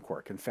the bottom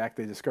quark. In fact,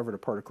 they discovered a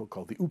particle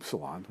called the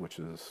upsilon, which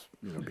is,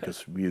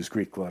 because we use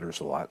Greek letters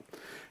a lot,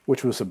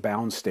 which was a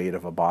bound state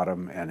of a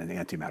bottom and an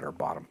antimatter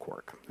bottom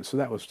quark. And so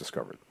that was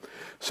discovered.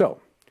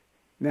 So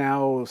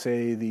now,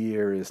 say the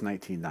year is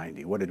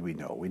 1990. What did we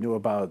know? We knew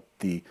about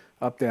the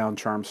up-down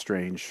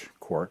charm-strange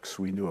quarks.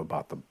 We knew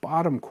about the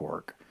bottom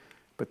quark,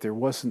 but there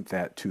wasn't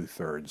that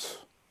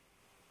 2/3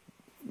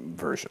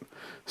 version.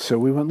 So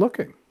we went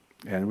looking,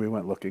 and we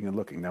went looking and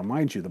looking. Now,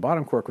 mind you, the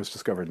bottom quark was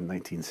discovered in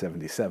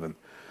 1977.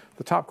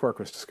 The top quark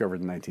was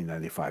discovered in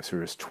 1995. So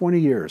there was 20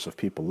 years of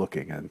people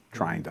looking and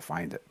trying to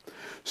find it.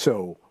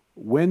 So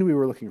when we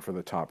were looking for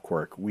the top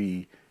quark,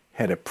 we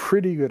had a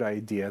pretty good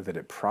idea that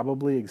it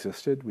probably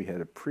existed. We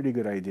had a pretty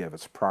good idea of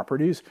its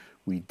properties.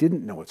 We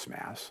didn't know its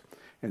mass,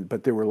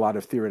 but there were a lot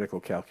of theoretical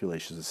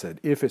calculations that said,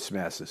 if its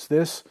mass is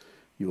this,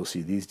 you will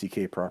see these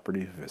decay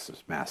properties. If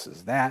its mass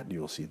is that, you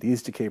will see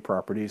these decay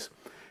properties.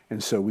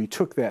 And so we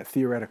took that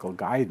theoretical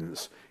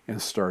guidance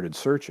and started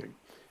searching.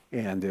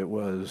 And it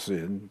was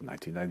in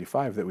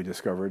 1995 that we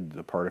discovered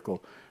the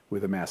particle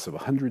with a mass of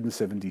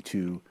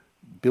 172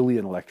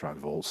 billion electron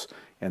volts,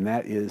 and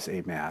that is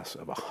a mass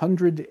of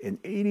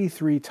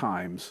 183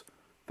 times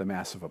the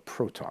mass of a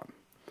proton.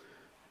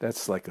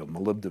 That's like a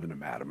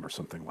molybdenum atom or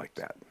something like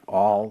that,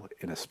 all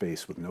in a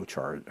space with no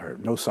charge or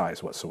no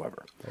size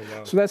whatsoever. Oh,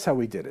 wow. So that's how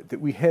we did it,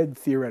 that we had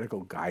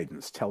theoretical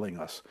guidance telling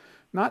us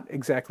not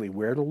exactly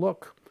where to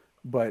look,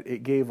 but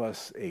it gave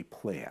us a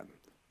plan.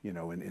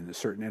 In a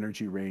certain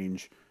energy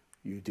range,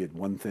 you did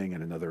one thing,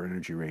 in another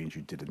energy range,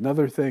 you did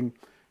another thing,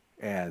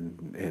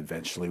 and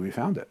eventually we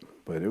found it.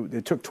 But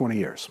it took 20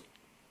 years.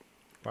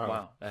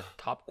 Wow, that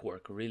top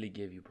quark really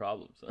gave you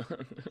problems.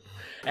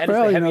 And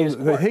well, it's the heaviest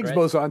the quark, Higgs right?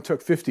 boson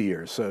took 50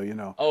 years, so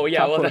Oh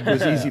yeah, top quark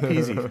was easy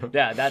peasy.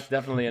 Yeah, that's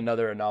definitely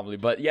another anomaly.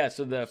 But yeah,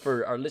 so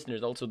for our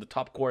listeners, also the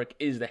top quark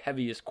is the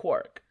heaviest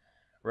quark,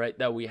 right?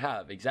 That we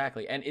have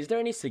exactly. And is there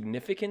any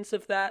significance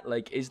of that?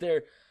 Like, is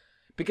there?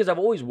 Because I've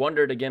always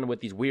wondered, again,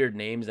 with these weird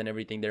names and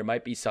everything, there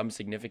might be some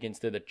significance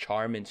to the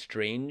charm and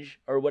strange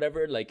or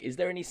whatever. Like, is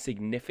there any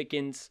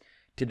significance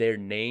to their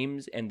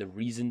names and the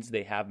reasons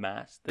they have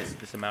mass,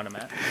 this amount of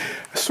mass?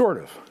 Sort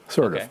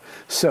of.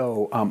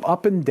 So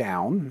up and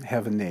down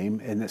have a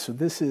name, and so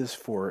this is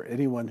for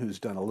anyone who's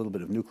done a little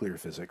bit of nuclear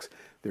physics.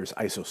 There's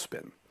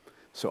isospin.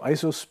 So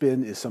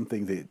isospin is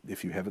something that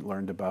if you haven't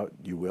learned about,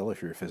 you will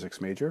if you're a physics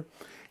major.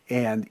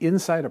 And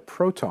inside a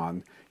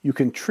proton, you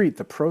can treat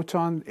the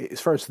proton, as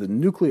far as the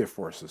nuclear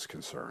force is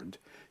concerned,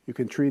 you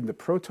can treat the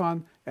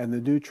proton and the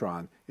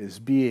neutron as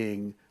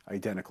being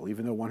identical,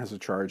 even though one has a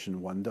charge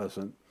and one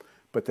doesn't.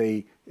 But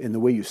in the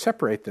way you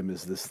separate them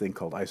is this thing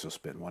called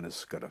isospin. One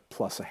has got a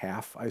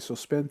 +1/2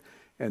 isospin,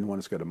 and one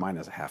has got a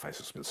 -1/2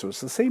 isospin. So it's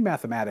the same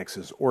mathematics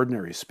as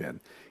ordinary spin.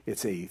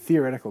 It's a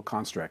theoretical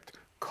construct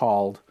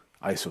called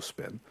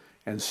isospin.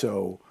 And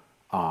so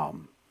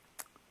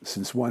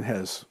since one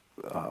has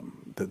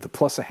the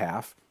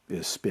 +1/2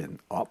 is spin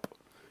up,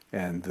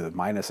 and the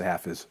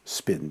 -1/2 is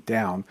spin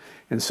down,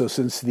 and so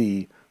since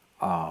the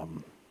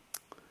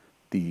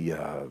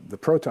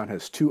proton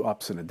has two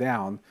ups and a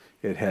down,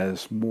 it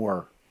has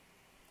more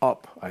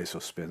up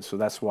isospin, so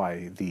that's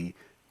why the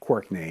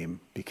quark name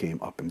became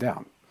up and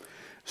down.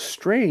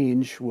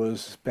 Strange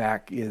was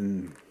back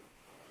in,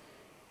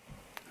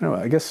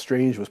 I guess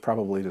strange was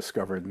probably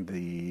discovered in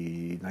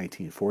the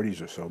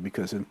 1940s or so,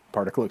 because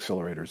particle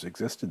accelerators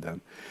existed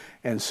then.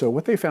 And so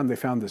what they found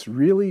this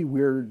really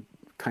weird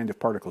kind of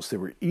particles. They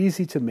were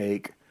easy to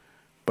make,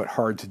 but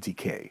hard to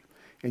decay.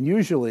 And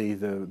usually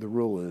the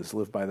rule is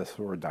live by the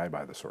sword, die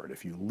by the sword.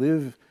 If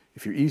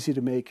you're easy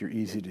to make, you're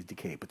easy to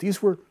decay. But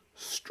these were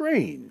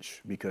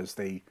strange because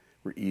they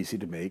were easy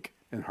to make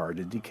and hard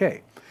to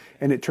decay.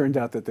 And it turned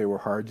out that they were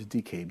hard to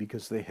decay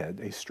because they had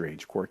a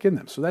strange quark in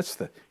them. So that's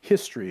the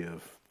history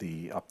of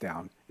the up,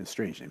 down, and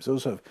strange names.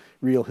 Those have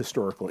real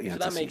historical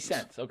antecedents. So that makes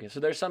sense. Okay, so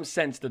there's some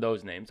sense to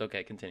those names.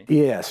 Okay, continue.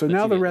 Yeah, so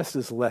now the rest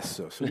is less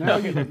so. So now,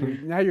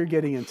 now you're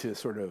getting into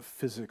sort of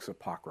physics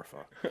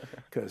apocrypha.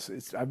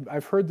 Because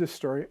I've heard this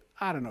story.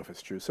 I don't know if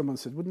it's true. Someone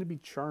said, wouldn't it be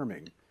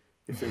charming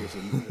if there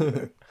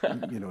was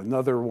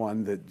another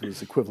one that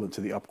was equivalent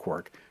to the up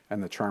quark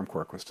and the charm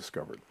quark was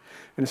discovered.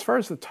 And as far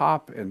as the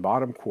top and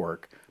bottom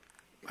quark,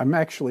 I'm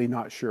actually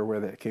not sure where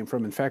that came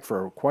from. In fact,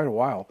 for quite a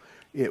while,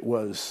 it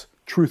was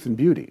truth and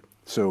beauty.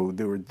 So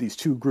there were these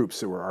two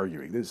groups that were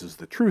arguing. This is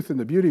the truth and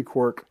the beauty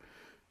quark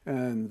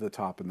and the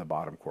top and the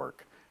bottom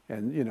quark.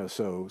 And,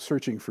 so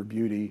searching for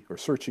beauty or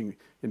searching,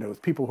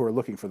 people who are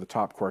looking for the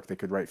top quark, they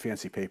could write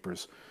fancy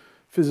papers.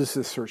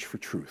 Physicists search for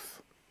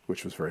truth,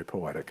 which was very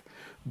poetic.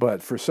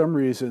 But for some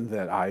reason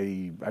that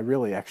I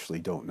really actually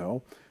don't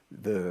know,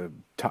 the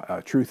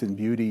truth and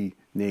beauty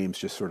names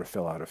just sort of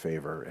fell out of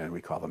favor, and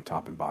we call them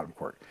top and bottom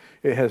quark.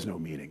 It has no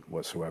meaning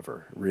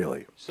whatsoever,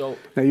 really. So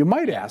now you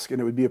might ask,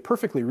 and it would be a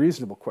perfectly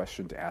reasonable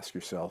question to ask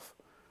yourself,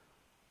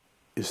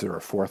 is there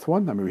a fourth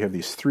one? I mean, we have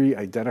these three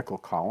identical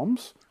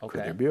columns. Okay.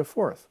 Could there be a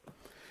fourth?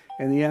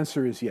 And the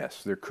answer is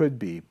yes, there could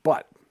be,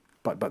 but.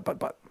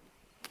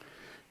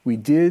 We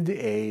did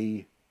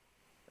a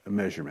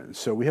measurement.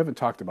 So we haven't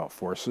talked about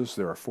forces.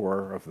 There are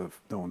four of the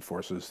known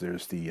forces.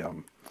 There's the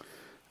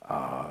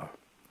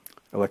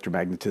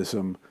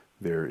electromagnetism,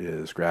 there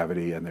is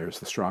gravity, and there's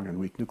the strong and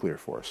weak nuclear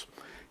force.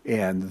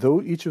 And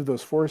though each of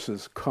those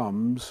forces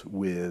comes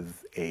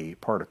with a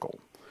particle.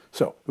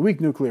 So the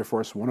weak nuclear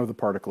force, one of the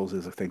particles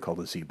is a thing called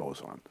a Z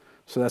boson.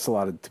 So that's a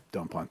lot to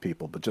dump on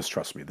people, but just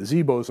trust me, the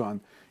Z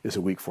boson is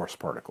a weak force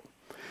particle.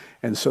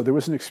 And so there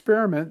was an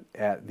experiment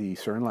at the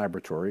CERN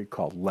laboratory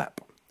called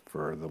LEP,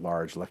 for the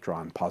Large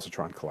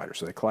Electron-Positron Collider.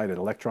 So they collided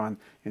electron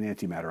and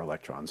antimatter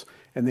electrons,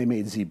 and they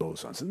made Z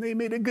bosons. And they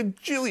made a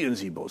gajillion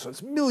Z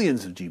bosons,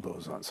 millions of G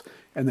bosons,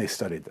 and they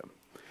studied them.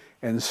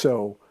 And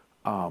so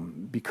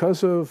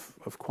because of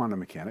quantum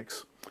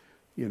mechanics,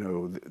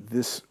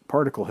 this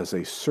particle has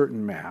a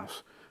certain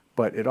mass,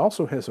 but it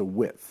also has a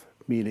width,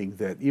 meaning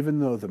that even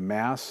though the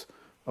mass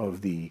of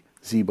the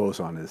Z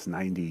boson is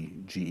 90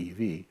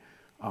 GeV,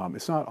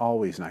 it's not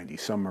always 90.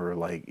 Some are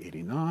like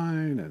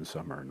 89 and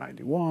some are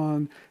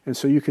 91. And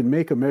so you can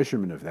make a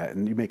measurement of that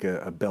and you make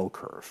a bell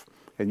curve.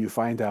 And you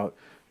find out,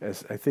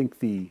 as I think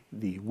the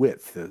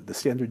width, the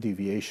standard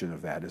deviation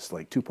of that is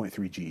like 2.3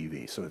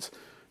 GeV. So it's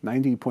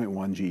 90.1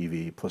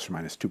 GeV plus or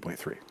minus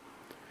 2.3.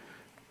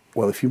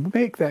 Well, if you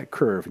make that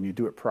curve and you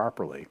do it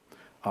properly,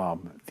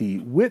 the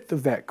width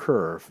of that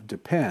curve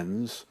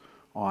depends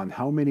on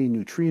how many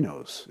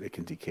neutrinos it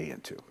can decay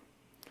into.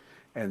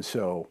 And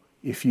so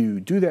if you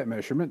do that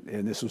measurement,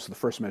 and this was the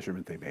first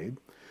measurement they made,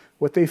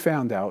 what they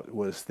found out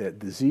was that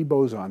the Z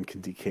boson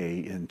can decay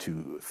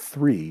into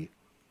 3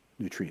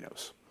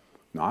 neutrinos.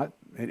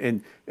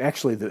 And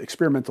actually the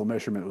experimental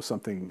measurement was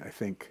something, I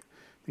think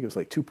it was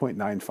like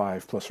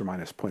 2.95 plus or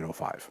minus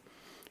 0.05.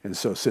 And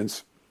so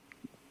since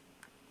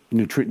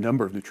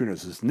number of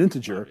neutrinos is an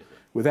integer,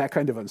 with that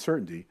kind of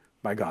uncertainty,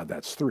 by God,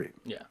 that's 3.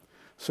 Yeah.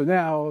 So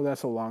now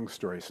that's a long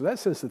story. So that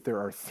says that there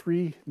are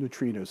 3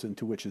 neutrinos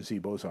into which a Z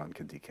boson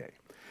can decay.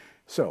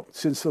 So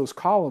since those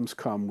columns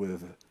come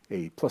with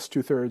a plus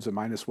 2/3, a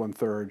minus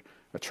 1/3,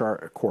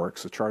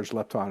 quarks, a charged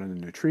lepton, and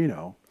a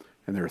neutrino,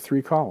 and there are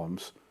 3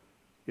 columns,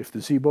 if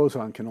the Z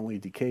boson can only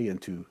decay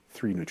into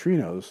 3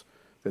 neutrinos,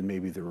 then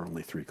maybe there are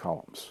only 3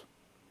 columns.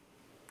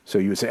 So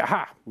you would say,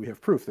 aha, we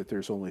have proof that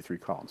there's only 3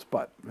 columns.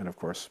 But, and of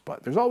course,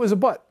 but. There's always a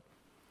but.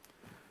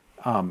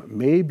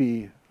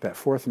 Maybe that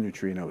 4th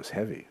neutrino is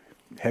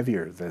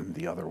heavier than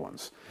the other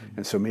ones. Mm-hmm.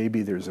 And so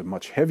maybe there's a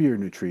much heavier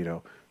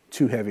neutrino,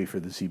 too heavy for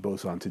the Z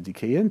boson to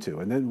decay into.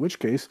 And then in which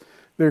case,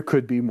 there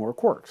could be more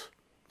quarks.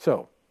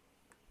 So,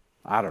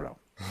 I don't know.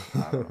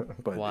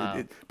 But,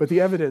 wow. But the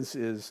evidence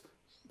is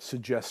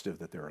suggestive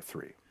that there are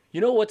 3.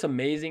 You know what's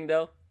amazing,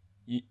 though?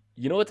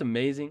 You know what's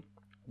amazing?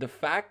 The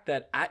fact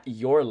that at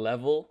your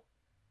level,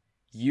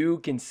 you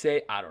can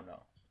say, I don't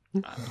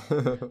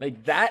know.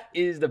 Like, that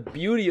is the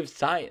beauty of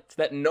science,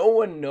 that no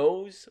one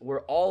knows.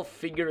 We're all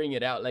figuring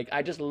it out. Like,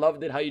 I just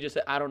loved it how you just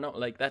said, I don't know.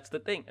 Like, that's the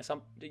thing.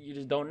 You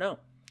just don't know.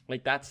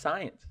 Like, that's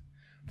science,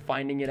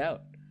 finding it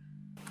out.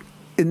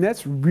 And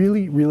that's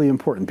really, really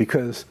important,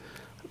 because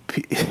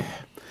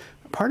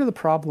part of the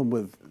problem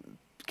with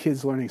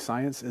kids learning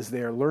science is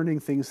they're learning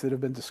things that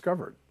have been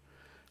discovered.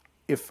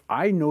 If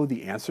I know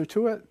the answer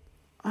to it,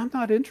 I'm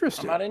not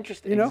interested. I'm not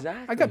interested.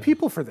 Exactly. I got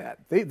people for that.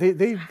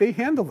 They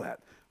handle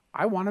that.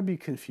 I want to be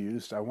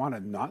confused. I want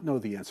to not know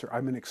the answer.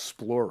 I'm an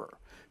explorer.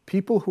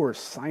 People who are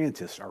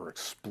scientists are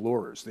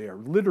explorers. They are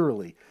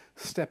literally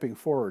stepping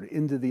forward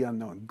into the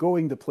unknown,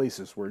 going to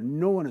places where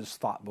no one has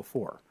thought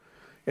before.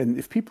 And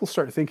if people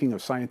start thinking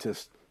of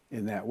scientists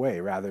in that way,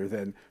 rather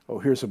than, oh,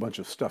 here's a bunch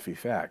of stuffy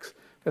facts.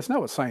 That's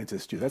not what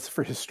scientists do. That's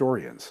for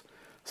historians.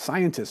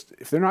 Scientists,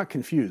 if they're not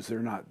confused, they're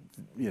not,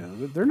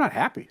 they're not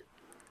happy.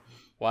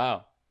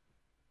 Wow.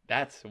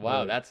 That's I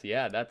mean, that's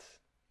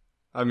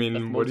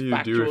the what most do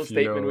you do if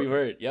statement we've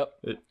heard. Yep.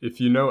 If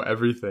you know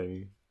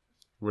everything,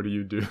 what do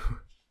you do?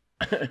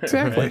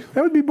 Exactly. Right?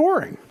 That would be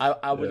boring.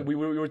 We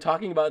were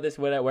talking about this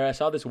where I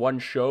saw this one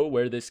show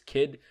where this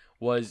kid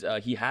was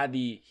he had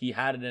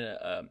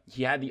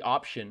the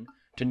option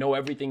to know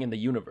everything in the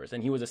universe,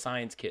 and he was a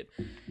science kid,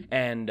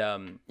 and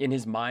in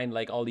his mind,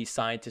 like, all these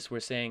scientists were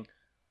saying,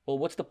 well,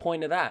 what's the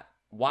point of that?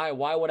 Why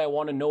would I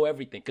want to know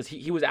everything? Because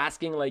he was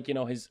asking, like,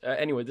 his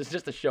anyway, this is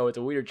just a show. It's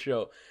a weird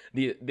show.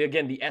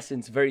 The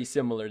essence very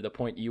similar to the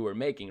point you were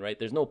making, right?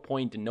 There's no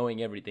point in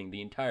knowing everything.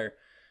 The entire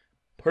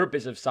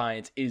purpose of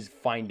science is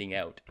finding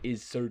out,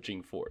 is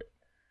searching for it.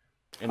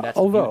 And that's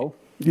although,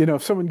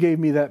 if someone gave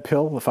me that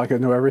pill, if I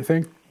could know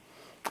everything,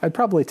 I'd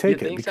probably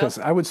take it, because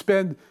I would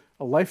spend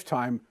a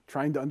lifetime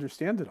trying to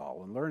understand it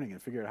all and learning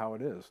and figure out how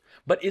it is.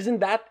 But isn't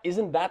that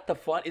the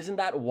fun? Isn't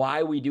that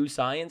why we do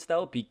science,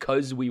 though?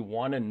 Because we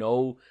want to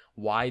know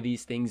why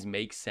these things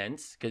make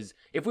sense? Because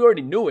if we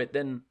already knew it,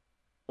 then,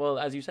 well,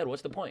 as you said,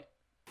 what's the point?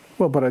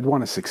 Well, but I'd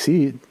want to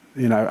succeed.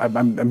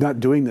 I'm not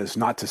doing this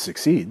not to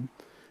succeed.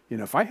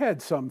 If I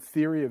had some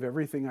theory of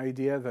everything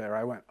idea that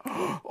I went,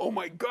 oh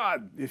my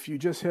God, if you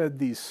just had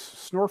these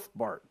Snorf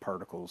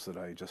particles that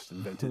I just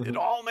invented, it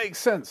all makes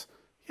sense.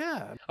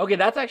 Yeah. Okay,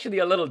 that's actually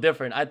a little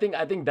different. I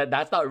think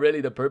that's not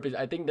really the purpose.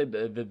 I think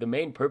that the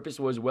main purpose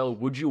was, well,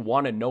 would you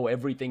want to know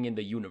everything in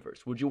the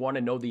universe? Would you want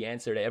to know the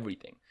answer to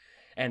everything?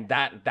 And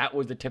that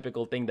was the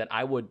typical thing that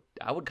I would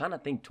kind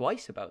of think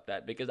twice about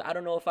that, because I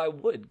don't know if I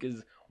would,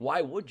 because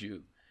why would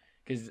you?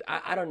 Because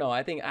I don't know.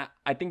 I think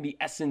the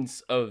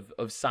essence of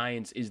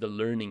science is the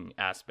learning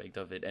aspect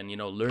of it, and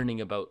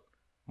learning about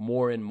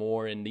more and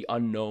more and the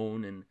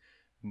unknown and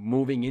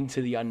moving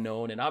into the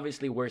unknown. And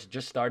obviously we're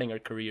just starting our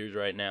careers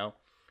right now,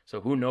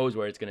 so who knows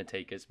where it's going to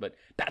take us? But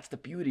that's the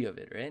beauty of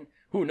it, right?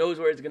 Who knows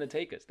where it's going to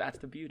take us? That's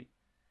the beauty.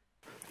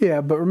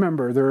 Yeah, but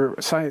remember,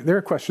 there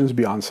are questions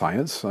beyond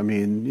science. I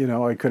mean,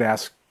 I could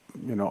ask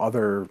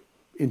other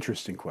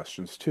interesting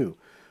questions too.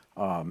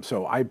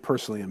 So I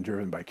personally am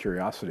driven by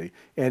curiosity,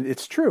 and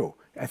it's true.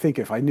 I think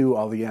if I knew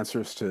all the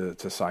answers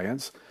to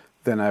science,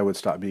 then I would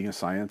stop being a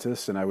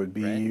scientist and I would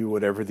be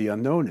whatever the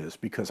unknown is,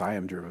 because I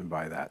am driven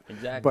by that.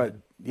 Exactly. But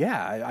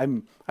yeah,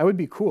 I would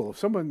be cool if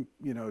someone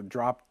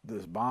dropped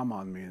this bomb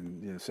on me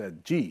and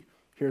said, "Gee,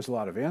 here's a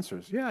lot of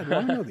answers." Yeah, I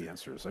want to know the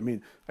answers. I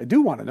mean, I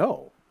do want to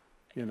know,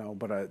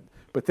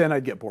 but then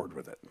I'd get bored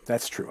with it.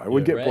 That's true. I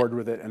would get bored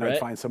with it, and I'd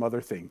find some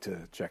other thing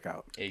to check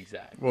out.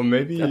 Exactly. Well,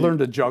 maybe I'd learn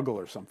to juggle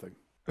or something.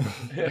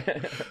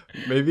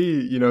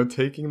 Maybe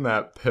taking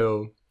that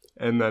pill,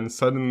 and then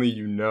suddenly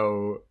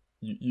you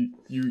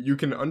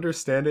can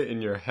understand it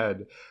in your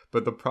head,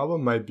 but the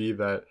problem might be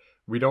that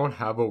we don't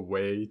have a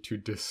way to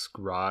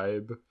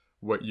describe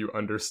what you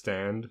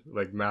understand,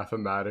 like,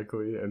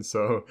 mathematically, and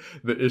so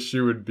the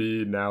issue would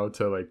be now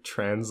to, like,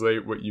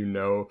 translate what you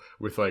know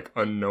with, like,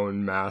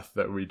 unknown math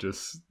that we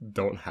just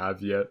don't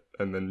have yet,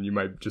 and then you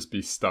might just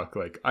be stuck,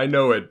 like, I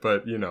know it,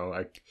 but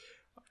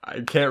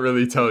I can't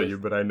really tell you,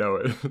 but I know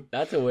it.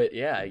 That's a way.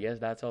 Yeah, I guess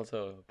that's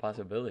also a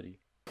possibility.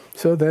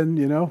 So then,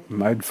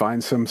 I'd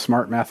find some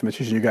smart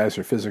mathematician. You guys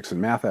are physics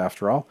and math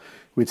after all.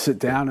 We'd sit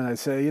down and I'd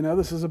say,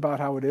 this is about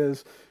how it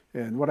is.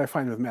 And what I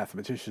find with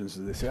mathematicians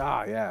is they say,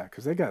 yeah,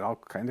 because they got all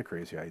kind of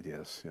crazy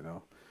ideas,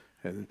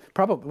 And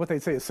probably what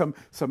they'd say is some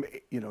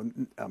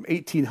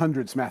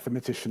 1800s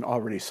mathematician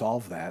already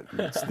solved that.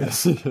 And it's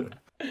this. Look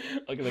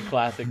at the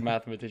classic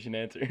mathematician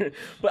answer.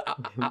 But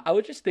I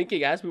was just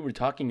thinking, as we were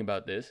talking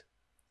about this,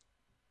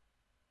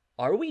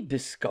 are we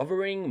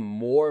discovering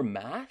more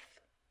math?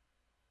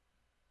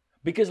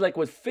 Because, like,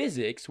 with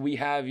physics, we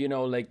have,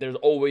 like, there's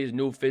always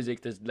new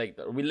physics. There's, like,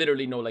 we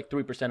literally know, like,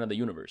 3% of the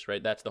universe,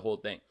 right? That's the whole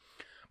thing.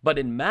 But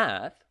in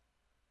math,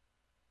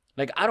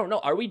 like, I don't know,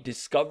 are we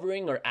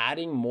discovering or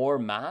adding more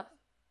math?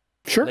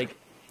 Sure. Like,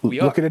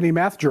 look at any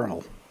math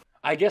journal.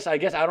 I guess I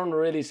don't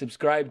really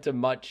subscribe to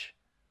much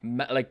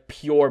like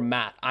pure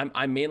math.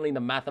 I'm mainly in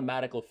the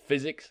mathematical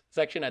physics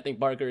section. I think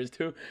Barker is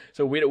too.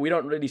 So we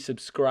don't really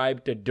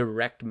subscribe to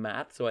direct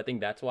math. So I think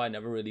that's why I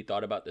never really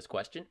thought about this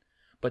question.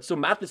 But so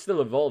math is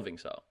still evolving.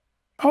 So.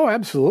 Oh,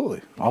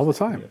 absolutely, all the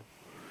time.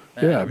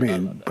 Yeah, I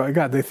mean, by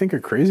God, they think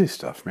of crazy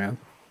stuff, man.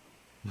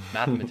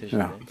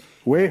 Mathematicians,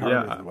 way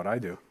harder than what I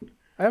do.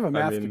 I have a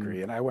math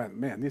degree, and I went,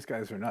 man, these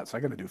guys are nuts. I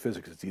got to do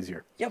physics. It's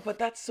easier. Yeah, but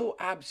that's so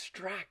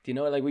abstract,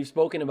 Like, we've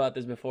spoken about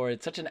this before.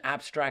 It's such an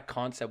abstract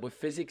concept. With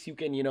physics, you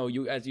can,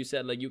 you, as you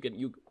said, like,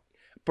 you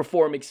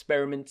perform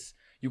experiments.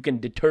 You can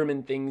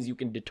determine things. You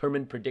can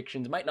determine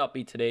predictions. Might not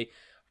be today,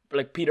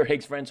 like Peter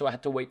Higgs' friend. So I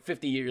had to wait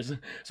 50 years.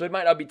 So it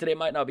might not be today.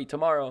 Might not be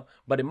tomorrow.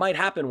 But it might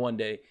happen one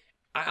day.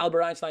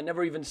 Albert Einstein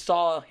never even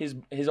saw his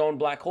own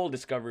black hole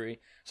discovery.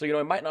 So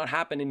it might not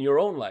happen in your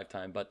own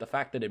lifetime. But the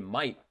fact that it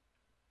might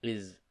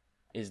is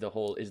the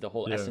whole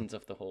essence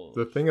of the whole.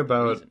 The thing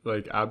about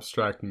like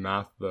abstract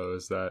math though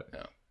is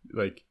that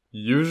like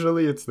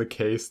usually it's the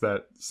case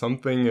that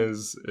something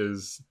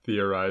is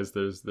theorized.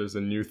 There's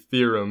a new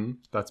theorem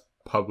that's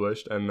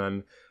published, and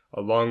then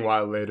a long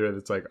while later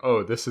it's like,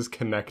 oh, this is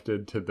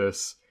connected to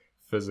this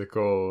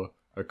physical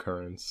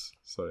occurrence.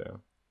 So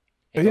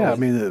yeah, I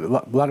mean, a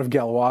lot of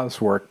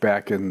Galois' work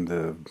back in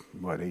the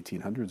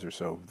 1800s or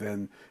so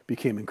then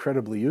became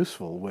incredibly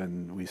useful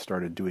when we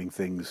started doing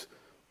things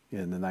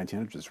in the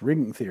 1900s,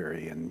 ring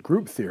theory and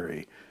group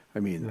theory. I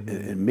mean,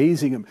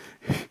 amazing.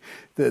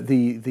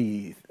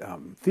 The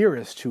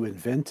theorist who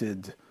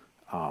invented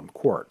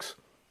quarks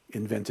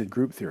invented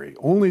group theory,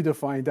 only to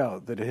find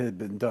out that it had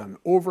been done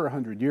over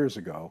 100 years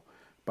ago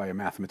by a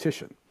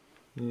mathematician.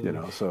 You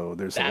know, so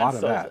there's a lot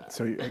of that. Sad.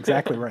 So you're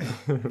exactly right.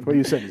 What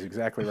you said is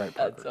exactly right,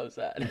 Parker. That's so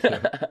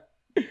sad.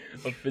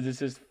 A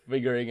physicist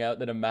figuring out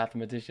that a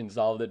mathematician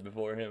solved it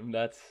before him.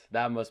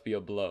 That must be a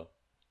blow.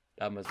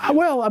 That must be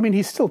well, I mean,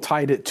 he still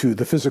tied it to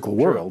the physical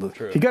world.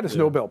 True. He got his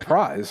Nobel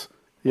Prize.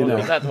 You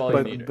know, that's all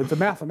but the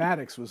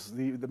mathematics was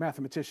the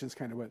mathematicians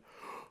kind of went,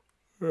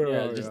 look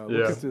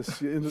at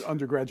this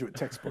undergraduate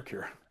textbook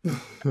here.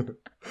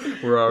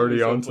 We're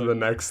already on to the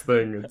next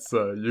thing. It's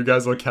you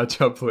guys will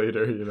catch up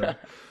later, you know.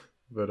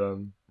 But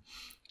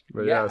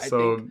yeah,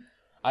 so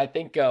I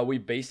think we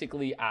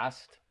basically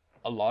asked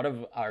a lot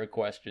of our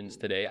questions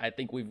today. I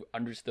think we've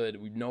understood.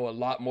 We know a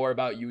lot more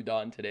about you,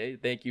 Don, today.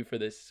 Thank you for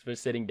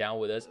sitting down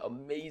with us.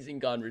 Amazing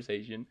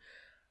conversation.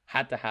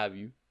 Had to have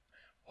you.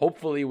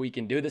 Hopefully we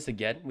can do this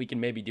again. We can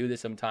maybe do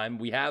this sometime.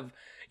 We have,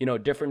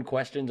 different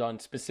questions on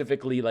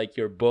specifically like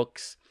your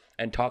books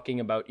and talking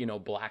about,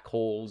 black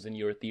holes and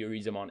your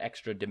theories on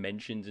extra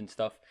dimensions and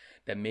stuff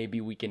that maybe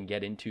we can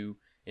get into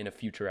in a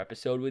future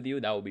episode with you.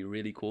 That would be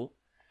really cool.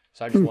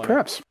 So I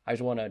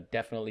just want to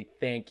definitely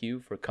thank you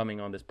for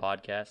coming on this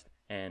podcast,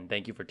 and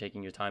thank you for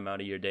taking your time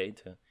out of your day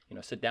to,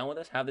 sit down with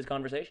us, have this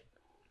conversation.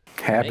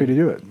 Happy to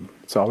do it.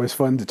 It's always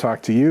fun to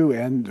talk to you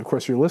and, of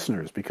course, your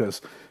listeners,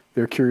 because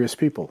they're curious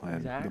people.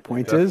 And the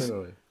point is,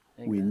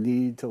 we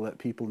need to let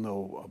people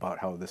know about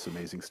how this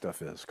amazing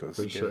stuff is, because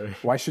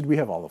why should we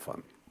have all the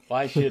fun?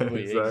 Why should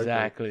we?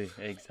 Exactly.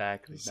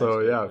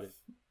 So,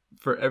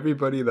 for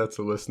everybody that's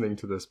listening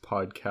to this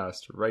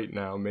podcast right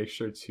now, make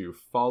sure to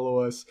follow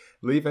us,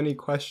 leave any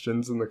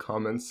questions in the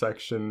comments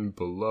section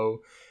below,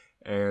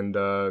 and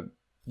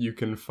you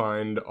can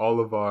find all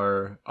of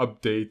our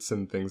updates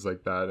and things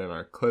like that and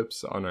our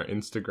clips on our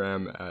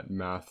Instagram at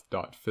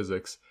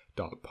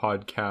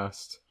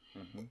math.physics.podcast.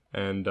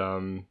 And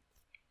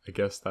I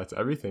guess that's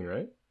everything,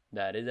 right?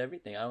 That is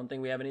everything. I don't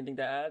think we have anything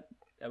to add.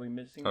 Are we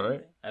missing anything?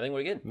 Right. I think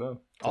we're good. No.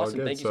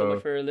 Awesome. Thank you so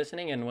much for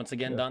listening. And once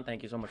again, Don,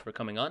 thank you so much for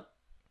coming on.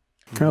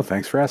 Well,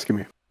 thanks for asking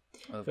me.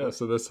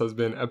 So this has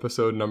been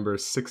episode number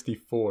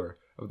 64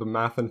 of the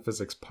Math and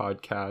Physics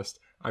Podcast.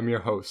 I'm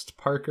your host,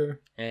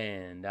 Parker.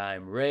 And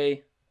I'm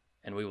Ray.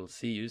 And we will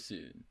see you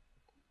soon.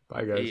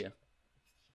 Bye, guys. See ya.